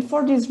 And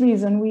for this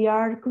reason, we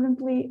are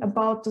currently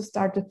about to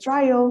start a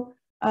trial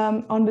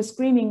on the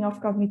screening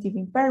of cognitive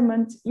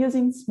impairment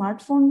using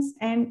smartphones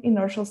and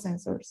inertial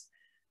sensors.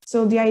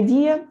 So the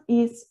idea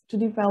is to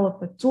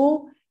develop a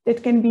tool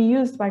that can be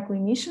used by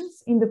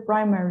clinicians in the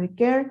primary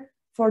care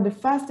for the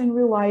fast and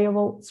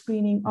reliable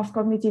screening of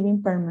cognitive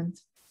impairment.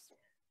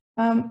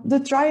 The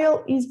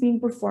trial is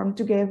being performed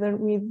together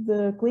with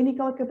the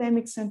Clinical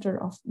Academic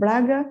Center of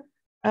Braga,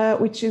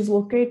 which is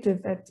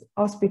located at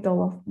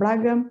Hospital of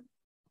Braga.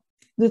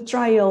 The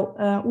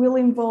trial will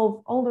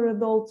involve older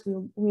adults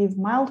with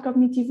mild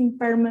cognitive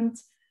impairment,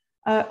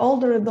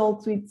 older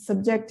adults with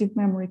subjective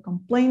memory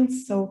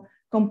complaints, so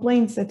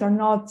complaints that are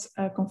not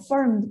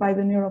confirmed by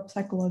the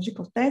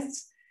neuropsychological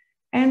tests,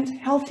 and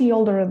healthy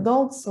older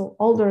adults, so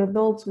older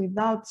adults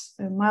without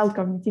mild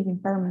cognitive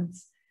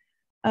impairments.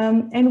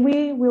 And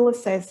we will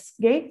assess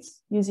gait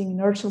using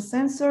inertial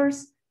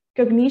sensors,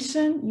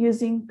 cognition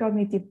using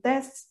cognitive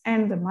tests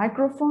and the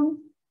microphone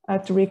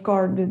to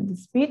record the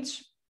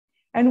speech.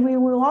 And we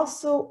will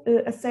also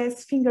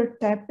assess finger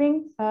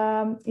tapping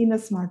in a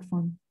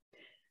smartphone.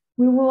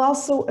 We will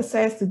also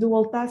assess the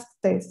dual task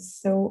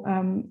tests, so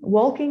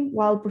walking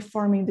while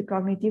performing the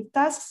cognitive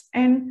tasks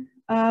and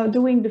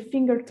doing the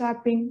finger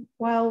tapping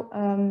while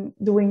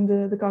doing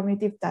the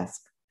cognitive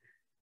task.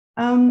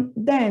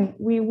 Then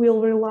we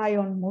will rely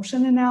on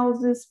motion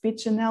analysis,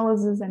 speech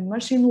analysis, and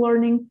machine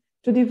learning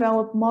to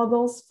develop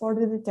models for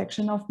the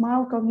detection of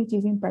mild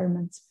cognitive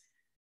impairments.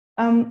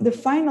 The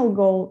final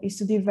goal is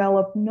to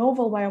develop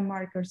novel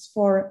biomarkers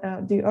for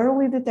the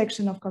early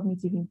detection of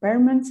cognitive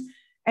impairments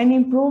and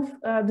improve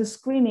the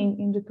screening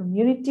in the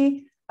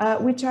community,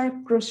 which are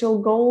crucial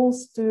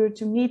goals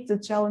to meet the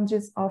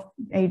challenges of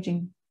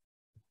aging.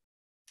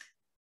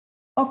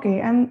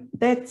 Okay, and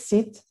that's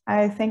it.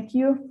 I thank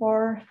you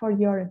for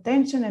your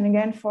attention and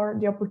again for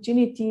the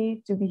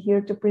opportunity to be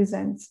here to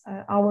present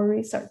our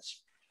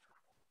research.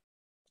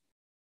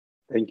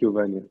 Thank you,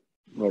 Vânia.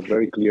 Well,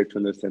 very clear to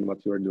understand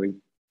what you are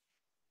doing.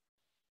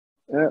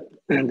 Do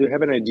you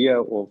have an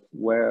idea of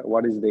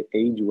what is the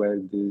age where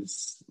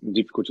this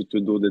difficulty to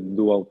do the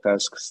dual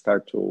tasks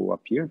start to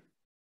appear?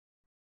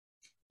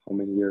 How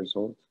many years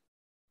old?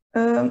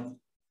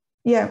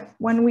 Yeah,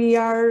 when we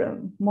are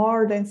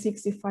more than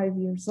 65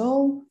 years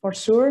old, for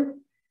sure,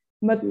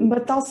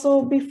 but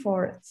also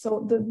before.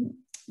 So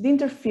the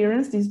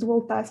interference, this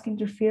dual task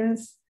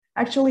interference,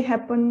 actually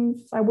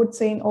happens, I would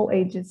say, in all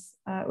ages.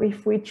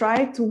 If we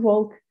try to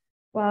walk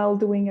while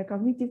doing a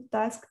cognitive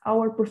task,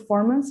 our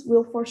performance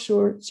will for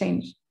sure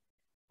change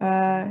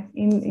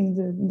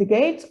in the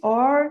gait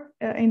or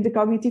in the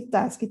cognitive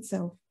task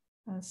itself.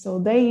 So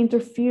they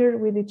interfere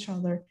with each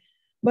other.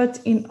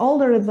 But in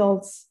older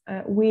adults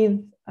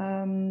with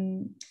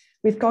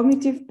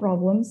cognitive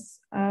problems,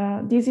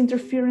 this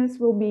interference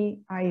will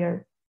be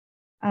higher.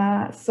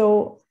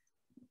 So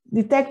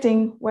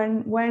detecting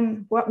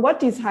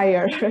what is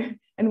higher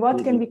and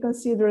what can be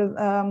considered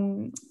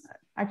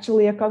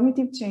actually a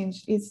cognitive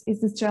change is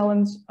the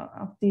challenge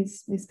of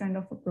these kind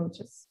of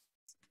approaches.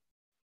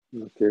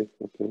 Okay,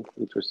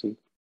 interesting.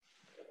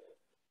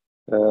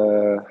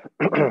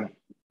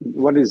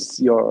 What is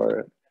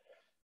your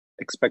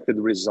expected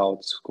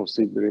results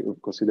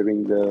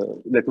considering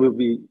that will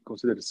be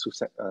considered a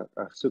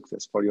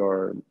success for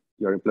your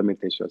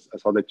implementation? I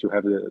saw that you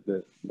have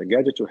the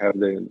gadget, you have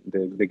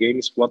the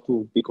games. What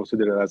will be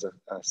considered as a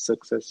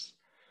success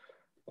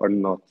or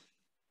not?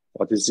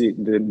 What is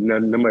the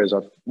numbers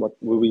of what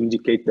will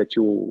indicate that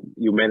you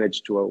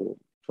managed to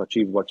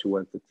achieve what you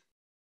wanted?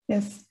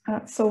 Yes,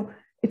 so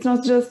it's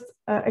not just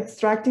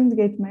extracting the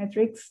gait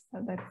metrics.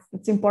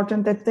 It's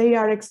important that they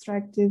are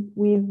extracted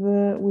with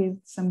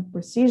some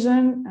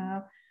precision,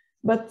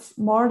 but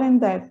more than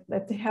that,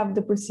 that they have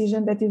the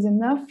precision that is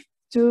enough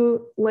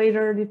to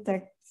later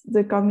detect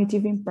the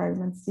cognitive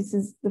impairments. This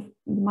is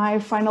my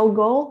final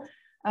goal,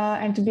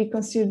 and to be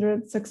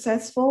considered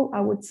successful,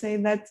 I would say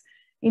that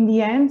in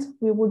the end,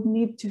 we would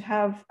need to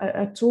have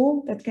a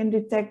tool that can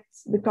detect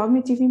the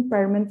cognitive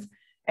impairments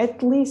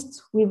at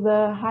least with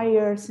a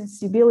higher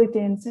sensibility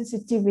and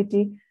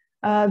sensitivity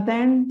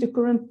than the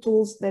current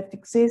tools that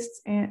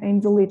exist in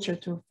the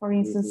literature. For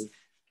instance,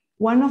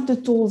 one of the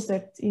tools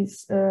that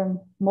is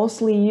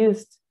mostly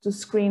used to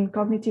screen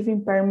cognitive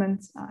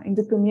impairments in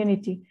the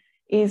community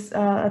is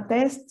a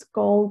test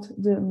called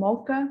the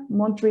MOCA,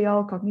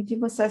 Montreal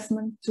Cognitive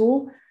Assessment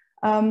Tool,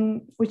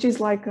 which is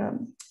like a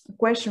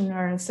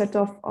questionnaire, a set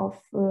of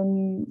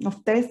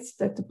tests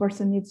that the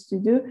person needs to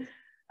do.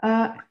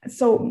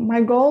 So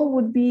my goal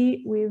would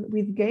be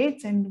with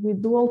gait and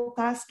with dual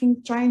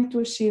tasking, trying to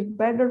achieve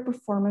better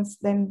performance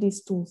than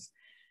these tools.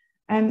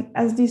 And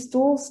as these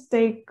tools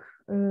take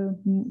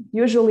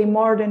usually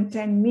more than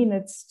 10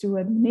 minutes to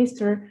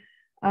administer,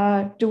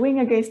 doing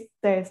a gait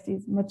test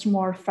is much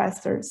more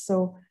faster.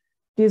 So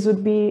this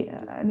would be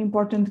an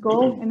important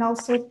goal. And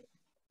also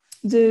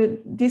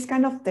this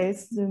kind of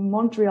tests, the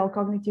Montreal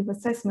Cognitive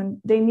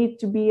Assessment, they need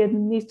to be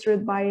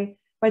administered by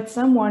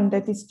someone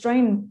that is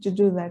trained to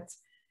do that.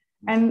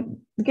 And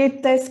the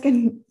gait test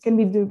can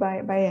be done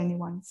by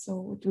anyone,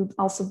 so it would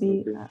also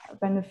be a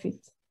benefit.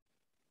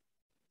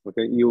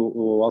 Okay, you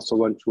also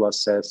want to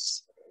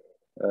assess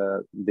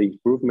the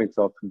improvement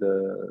of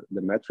the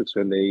metrics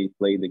when they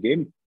play the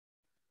game?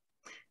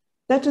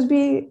 That would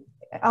be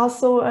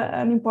also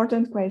an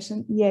important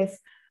question, yes.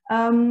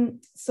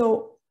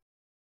 So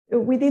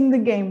within the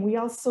game, we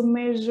also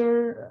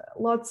measure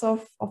lots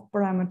of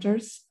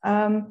parameters.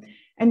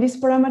 And these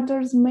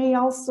parameters may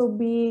also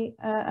be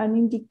an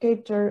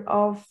indicator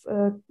of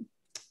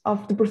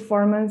the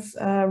performance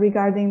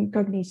regarding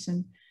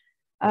cognition.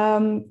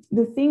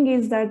 The thing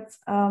is that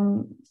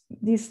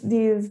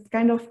these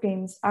kind of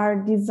games are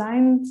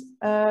designed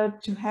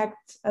to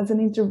act as an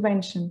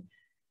intervention.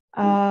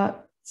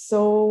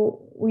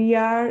 So we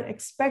are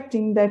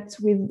expecting that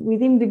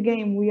within the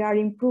game, we are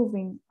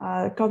improving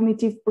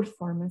cognitive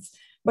performance.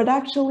 But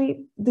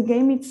actually, the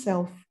game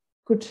itself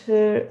could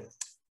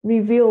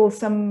reveal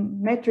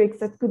some metrics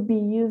that could be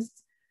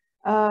used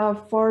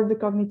for the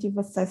cognitive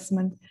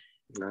assessment.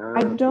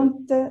 I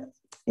don't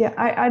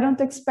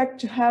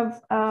expect to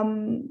have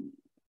all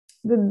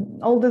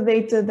the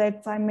data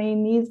that I may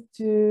need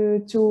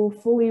to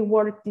fully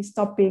work this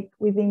topic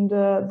within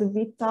the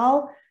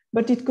VITAL,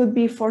 but it could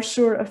be for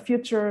sure a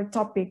future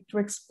topic to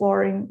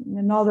explore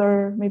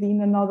maybe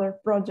in another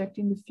project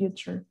in the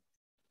future.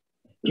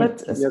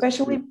 But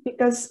especially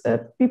because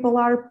people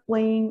are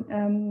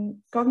playing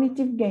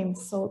cognitive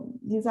games. So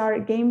these are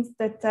games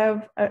that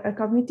have a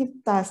cognitive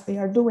task. They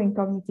are doing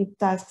cognitive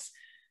tasks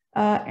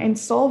and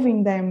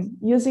solving them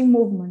using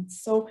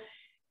movements. So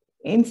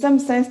in some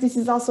sense, this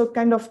is also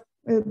kind of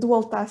a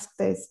dual task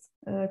test,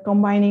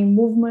 combining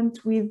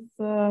movement with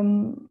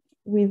the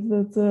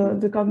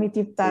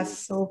cognitive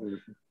tasks. So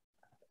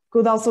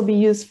could also be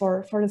used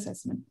for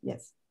assessment.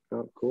 Yes.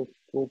 Oh, cool.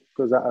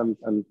 Because I'm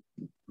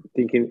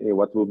thinking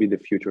what will be the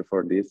future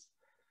for this,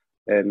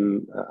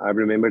 and I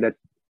remember that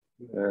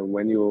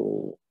when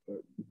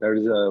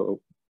there's a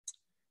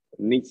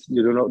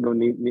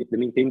the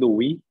Nintendo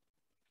Wii.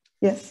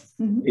 Yes.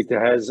 Mm-hmm. It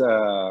has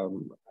a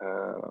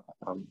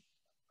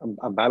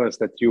balance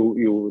that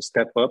you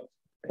step up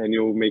and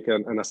you make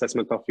an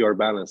assessment of your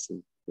balance.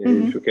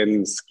 Mm-hmm. If you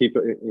can skip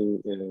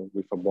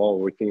with a ball,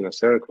 working in a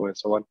circle, and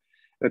so on.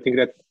 I think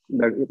that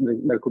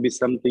there could be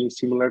something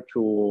similar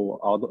to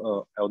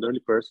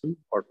elderly person,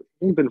 or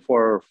even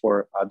for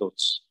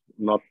adults,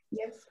 not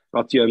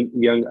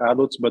young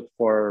adults, but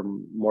for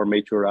more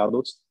mature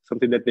adults,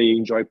 something that they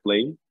enjoy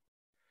playing,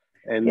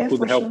 and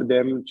could help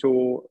them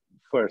to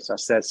first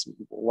assess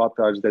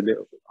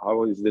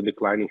how is the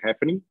declining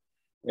happening,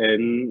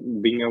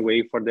 and being a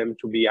way for them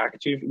to be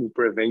active in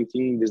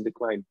preventing this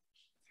decline.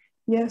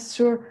 Yes,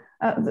 sure.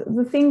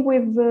 The thing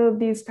with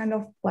these kind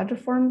of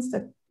platforms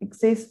that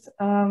exist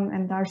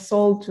and are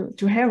sold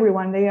to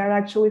everyone, they are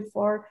actually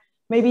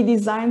maybe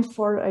designed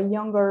for a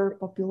younger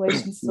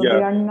population. So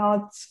they are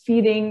not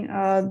feeding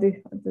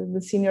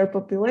the senior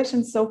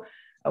population. So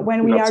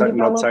when we are developing...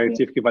 Not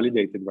scientifically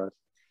validated, right?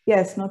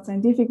 Yes, not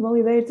scientifically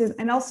validated.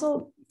 And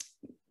also,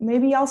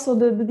 maybe also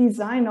the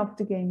design of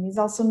the game is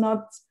also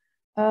not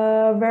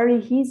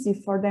very easy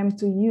for them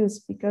to use,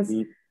 because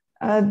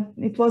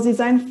it was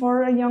designed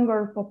for a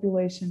younger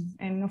population.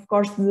 And of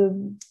course,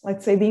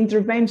 let's say the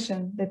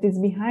intervention that is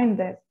behind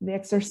that, the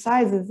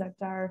exercises that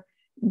are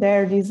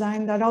there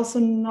designed, are also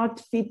not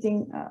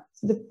fitting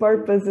the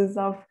purposes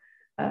of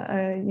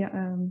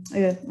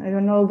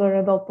an older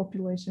adult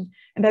population.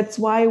 And that's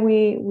why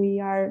we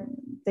are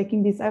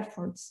taking these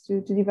efforts to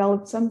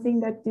develop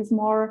something that is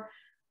more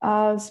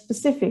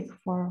specific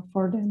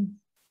for them.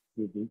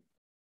 Mm-hmm.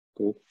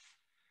 Cool.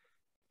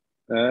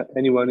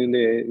 Anyone in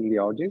the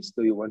audience,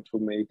 do you want to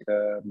make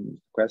a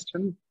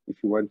question?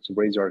 If you want to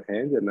raise your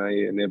hand and I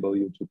enable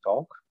you to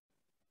talk,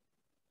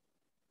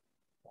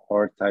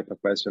 or type a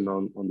question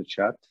on the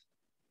chat,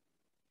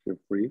 feel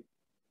free.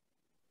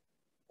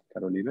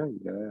 Carolina,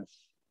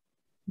 yes.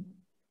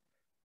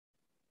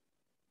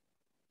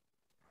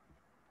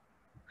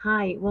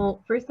 Hi,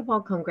 well, first of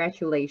all,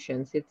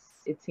 congratulations. It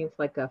seems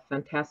like a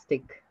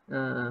fantastic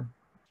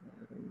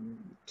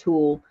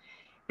tool.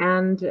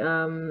 And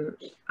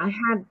I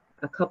had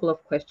a couple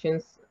of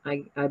questions.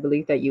 I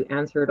believe that you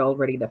answered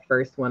already the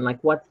first one,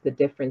 like what's the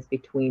difference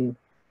between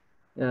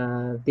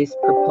this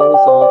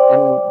proposal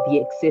and the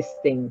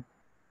existing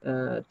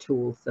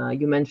tools?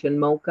 You mentioned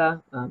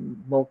MoCA.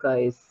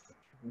 MoCA is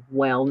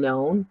well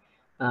known.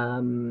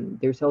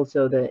 There's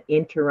also the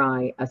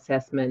inter-eye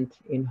assessment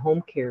in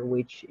home care,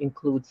 which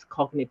includes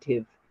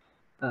cognitive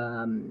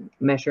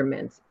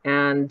measurements.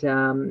 And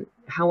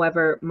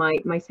however,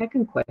 my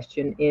second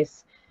question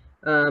is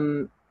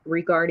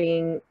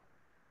regarding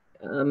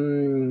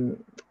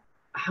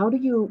how do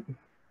you,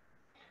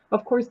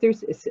 of course,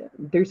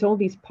 there's all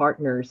these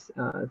partners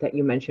that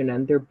you mentioned,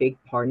 and they're big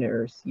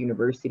partners,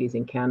 universities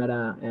in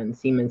Canada and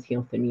Siemens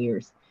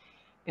Healthineers.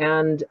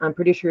 And I'm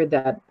pretty sure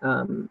that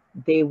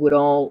they would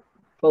all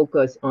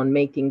focus on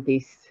making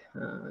these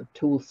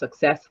tools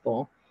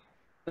successful.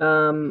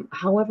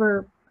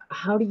 However,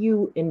 how do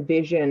you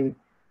envision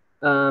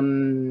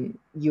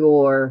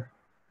your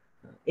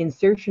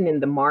insertion in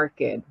the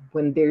market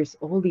when there's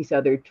all these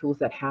other tools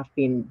that have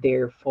been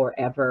there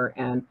forever?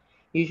 And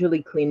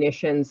usually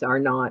clinicians are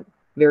not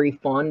very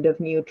fond of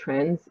new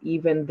trends,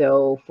 even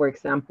though, for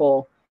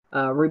example,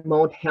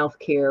 remote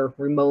healthcare,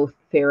 remote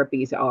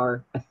therapies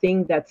are a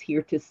thing that's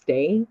here to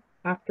stay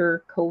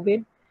after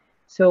COVID.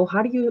 So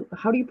how do you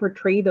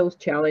portray those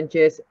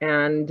challenges?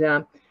 And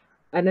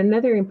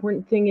another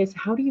important thing is,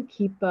 how do you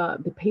keep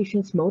the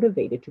patients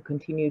motivated to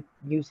continue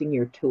using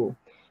your tool?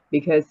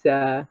 Because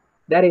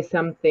that is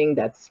something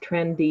that's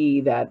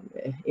trendy, that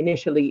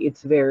initially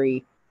it's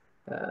very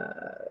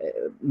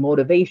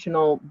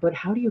motivational, but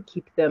how do you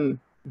keep them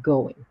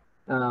going?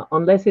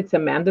 Unless it's a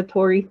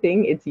mandatory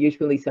thing, it's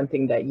usually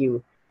something that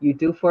you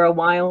do for a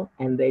while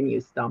and then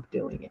you stop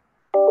doing it.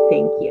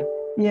 Thank you.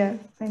 Yeah,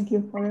 thank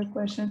you for your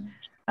question.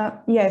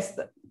 Yes,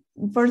 the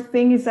first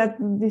thing is that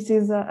this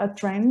is a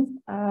trend.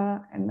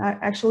 And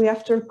actually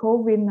after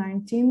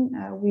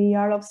COVID-19, we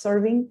are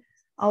observing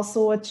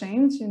also a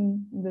change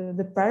in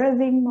the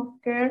paradigm of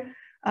care.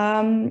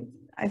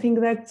 I think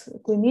that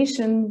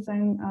clinicians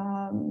and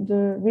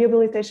the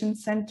rehabilitation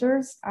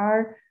centers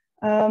are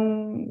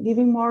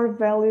giving more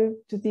value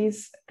to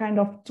these kind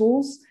of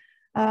tools.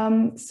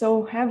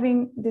 So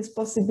having this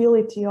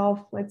possibility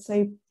of, let's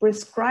say,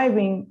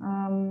 prescribing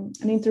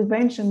an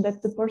intervention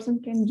that the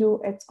person can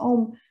do at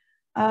home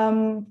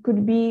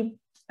could be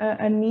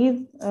a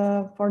need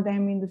for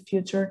them in the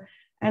future.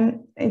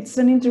 And it's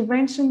an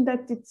intervention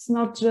that it's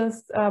not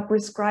just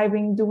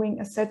prescribing,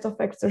 doing a set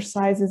of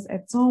exercises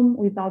at home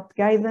without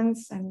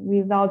guidance and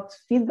without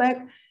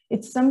feedback.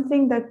 it's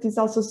something that is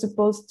also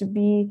supposed to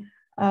be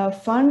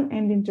fun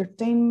and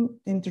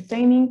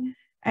entertaining.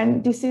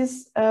 And this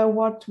is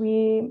what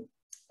we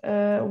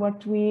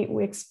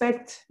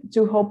expect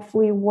to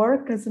hopefully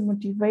work as a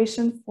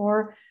motivation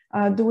for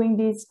doing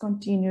this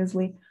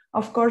continuously.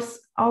 Of course,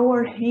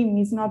 our aim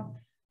is not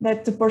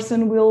that the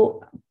person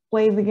will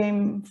play the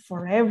game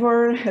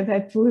forever.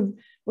 That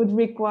would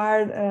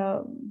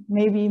require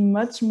maybe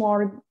much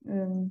more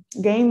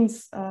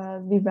games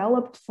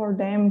developed for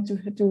them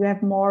to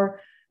have more,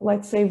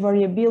 let's say,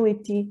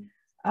 variability.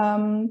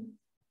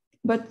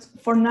 But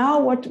for now,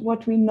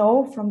 what we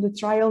know from the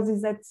trials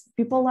is that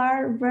people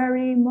are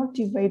very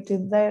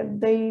motivated.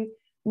 They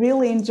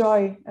really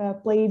enjoy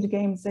playing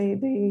games.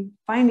 They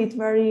find it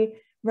very,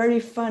 very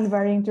fun,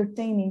 very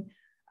entertaining.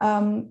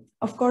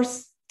 Of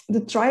course,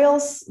 the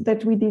trials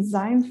that we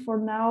designed for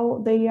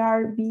now, they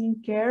are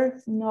being cared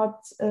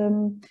not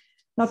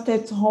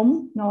at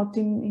home, not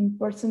in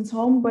person's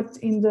home, but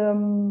in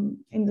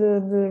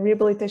the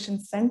rehabilitation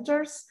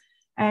centers,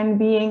 and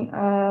being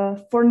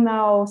for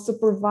now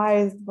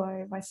supervised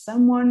by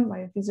someone, by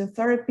a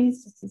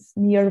physiotherapist that is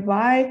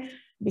nearby,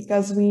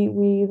 because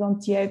we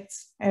don't yet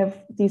have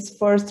these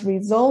first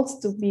results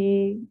to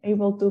be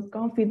able to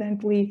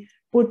confidently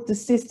put the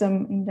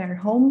system in their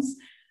homes.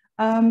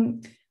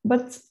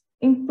 But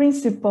in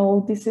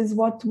principle, this is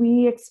what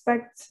we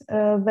expect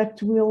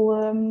that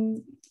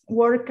will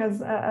work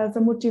as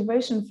a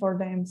motivation for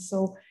them.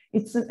 So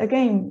it's,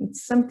 again,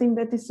 it's something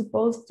that is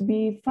supposed to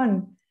be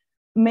fun.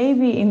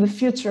 Maybe in the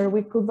future,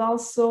 we could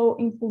also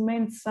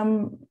implement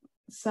some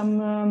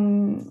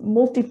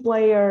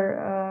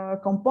multiplayer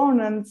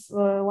components,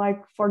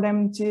 like for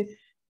them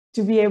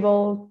to be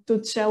able to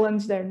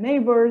challenge their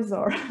neighbors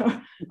or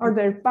or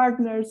their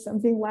partners,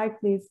 something like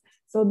this.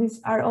 So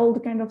these are all the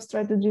kind of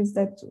strategies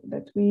that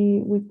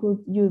we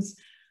could use.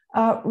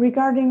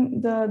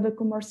 Regarding the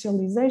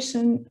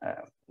commercialization,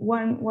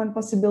 one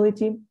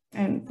possibility,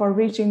 and for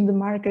reaching the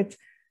market,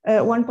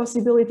 one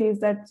possibility is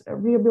that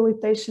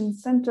rehabilitation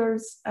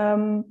centers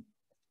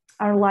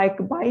are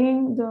like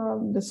buying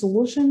the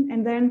solution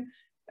and then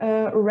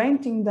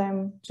renting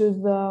them to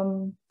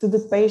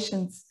the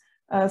patients.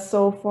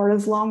 So for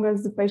as long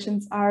as the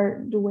patients are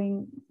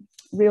doing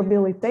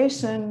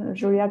rehabilitation,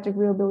 geriatric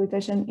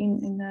rehabilitation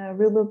in a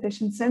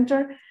rehabilitation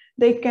center,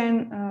 they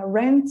can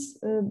rent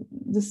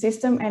the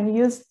system and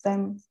use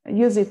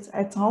it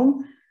at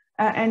home,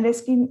 and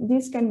this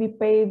can be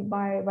paid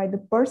by the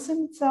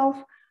person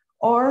itself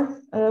or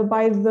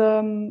by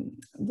the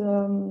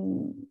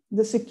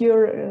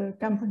secure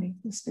company,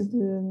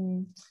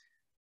 the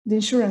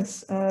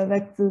insurance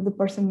that the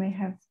person may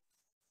have.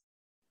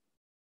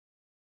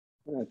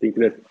 I think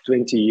that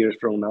 20 years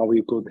from now,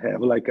 we could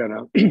have like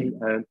an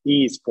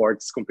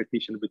e-sports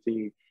competition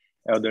between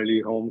elderly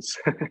homes.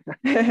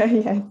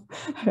 Yes.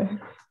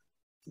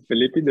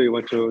 Felipe, do you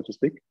want to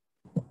speak?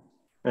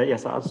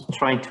 Yes, I was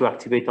trying to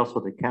activate also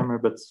the camera,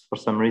 but for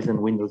some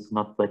reason, Windows is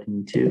not letting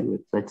me to.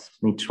 Let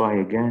me try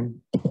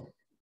again.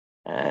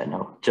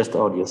 No, just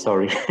audio,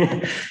 sorry.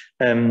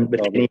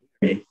 But can you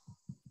hear me?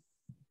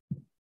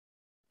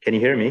 Can you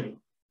hear me?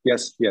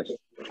 Yes, yes.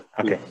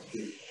 Okay.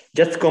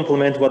 Just to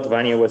complement what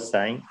Vânia was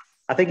saying,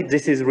 I think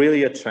this is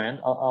really a trend,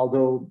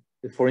 although,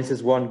 for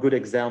instance, one good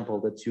example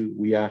that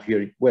we have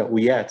here, well,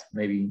 we had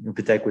maybe in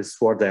Pitec with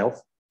Sword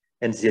Health,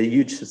 and it's a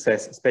huge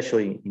success,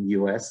 especially in the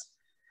US.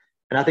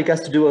 And I think it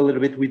has to do a little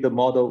bit with the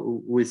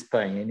model with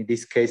Spain. And in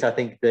this case, I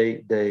think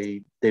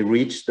they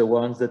reach the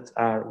ones that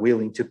are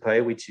willing to pay,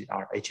 which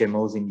are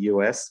HMOs in the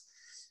US,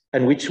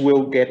 and which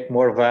will get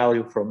more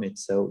value from it.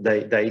 So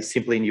they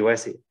simply in the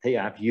US, they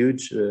have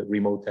huge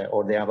remote,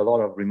 or they have a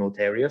lot of remote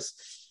areas.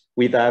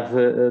 We'd have,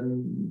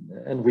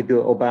 and with the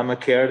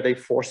Obamacare, they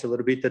force a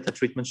little bit that the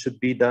treatment should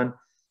be done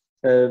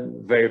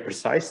very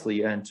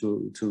precisely and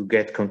to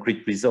get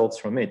concrete results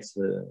from it.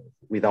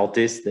 Without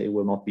this, they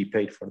will not be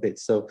paid for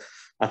this. So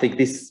I think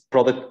this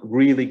product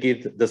really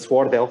gives, the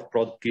Sword Health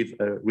product give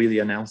really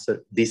an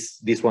answer,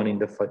 this one in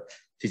the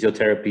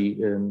physiotherapy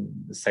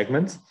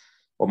segment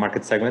or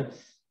market segment.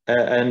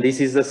 And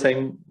this is the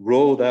same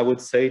road, I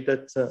would say,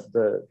 that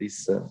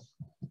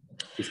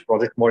this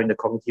project more in the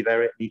cognitive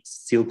area needs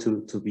still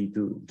to be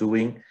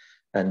doing,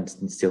 and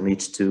still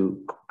needs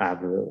to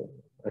have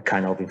a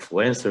kind of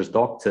influencers,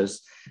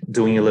 doctors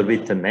doing a little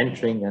bit of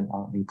mentoring and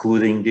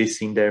including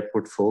this in their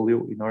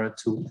portfolio in order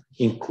to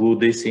include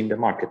this in the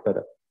market.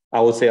 But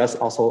I would say has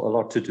also a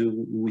lot to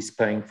do with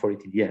paying for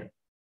it in the end.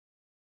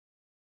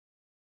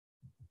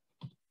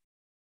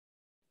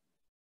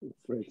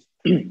 Great,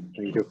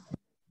 thank you.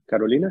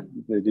 Carolina,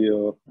 did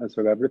you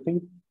answer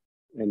everything?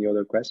 Any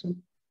other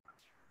question?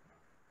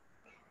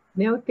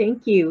 No,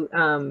 thank you.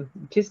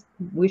 Just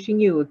wishing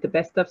you the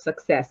best of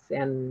success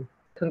and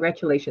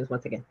congratulations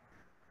once again.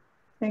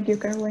 Thank you,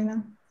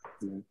 Carolina.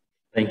 Yeah.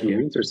 Thank you.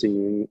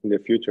 Interesting in the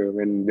future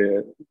when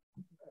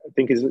I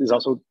think is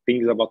also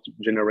things about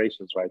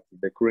generations, right?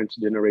 The current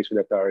generation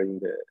that are in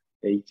the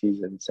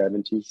 80s and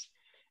 70s,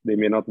 they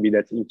may not be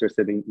that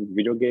interested in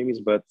video games,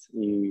 but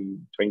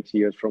in 20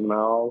 years from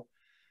now,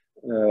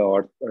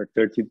 or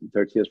 30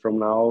 years from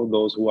now,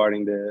 those who are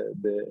in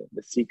the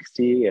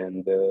 60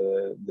 and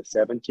the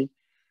 70,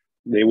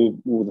 they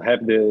would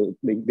have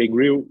they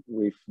grew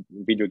with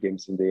video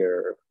games in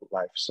their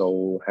life.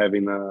 So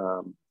having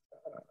a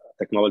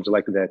technology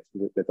like that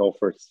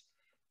offers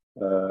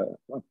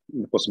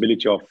the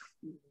possibility of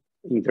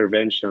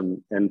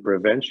intervention and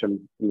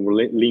prevention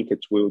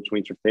linked to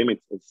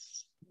entertainment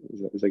is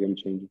a game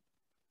changer.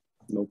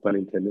 No pun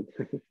intended.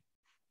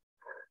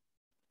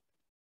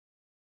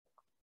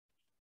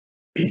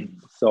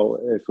 So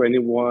if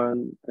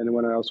anyone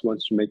else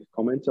wants to make a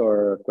comment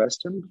or a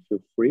question, feel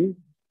free.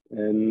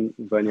 And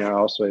Vânia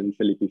also, and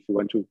Felipe, if you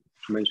want to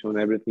mention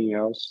anything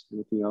else.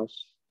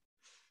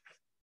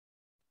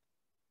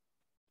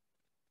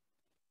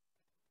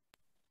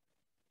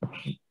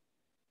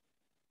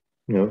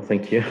 No,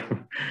 thank you.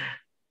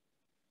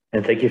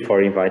 And thank you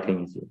for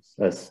inviting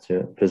us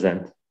to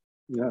present.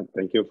 Yeah,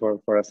 thank you for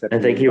accepting.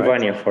 And thank you,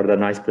 Vânia, for the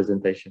nice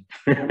presentation.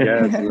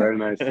 Yes, very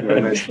nice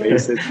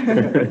paced.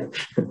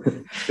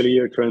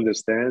 Clear to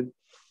understand,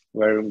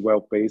 very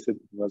well paced. It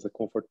was a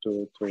comfort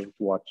to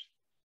watch.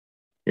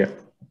 Yeah.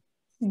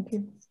 Thank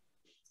you.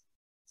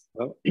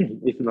 Well,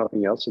 if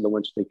nothing else, I don't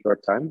want to take your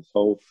time.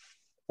 So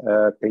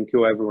thank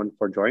you everyone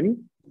for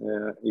joining.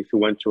 If you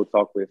want to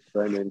talk with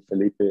Vânia and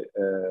Felipe,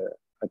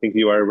 I think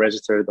you are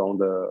registered on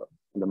the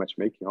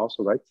matchmaking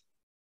also, right?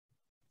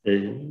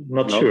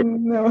 Not sure.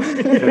 No.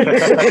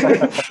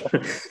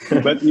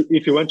 But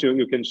if you want to,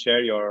 you can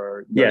share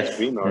your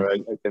screen, or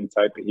I can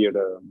type here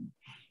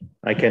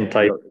I can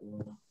type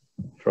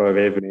for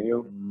the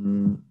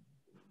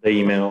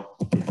email.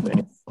 If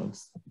anyone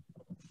wants.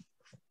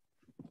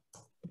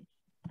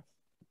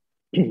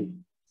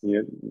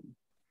 Yeah.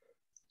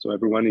 So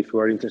everyone, if you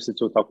are interested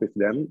to talk with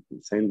them,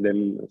 send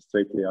them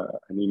straightly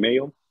an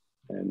email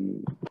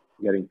and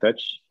get in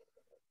touch.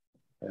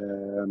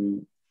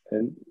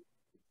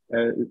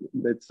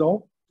 That's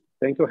all.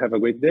 Thank you. Have a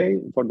great day.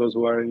 For those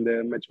who are in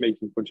the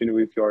matchmaking, continue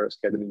with your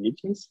scheduling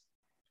meetings.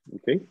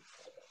 Okay.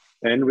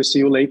 And we'll see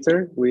you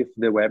later with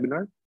the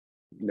webinar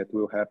that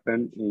will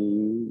happen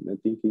in, I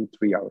think, in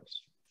 3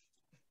 hours.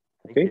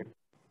 Okay.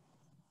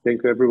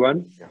 Thank you,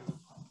 everyone.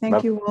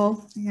 Thank you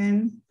all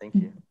again. Thank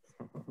you.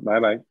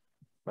 Bye-bye.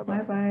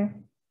 Bye-bye.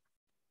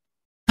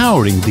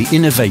 Powering the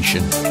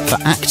innovation for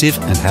active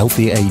and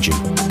healthy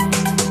aging.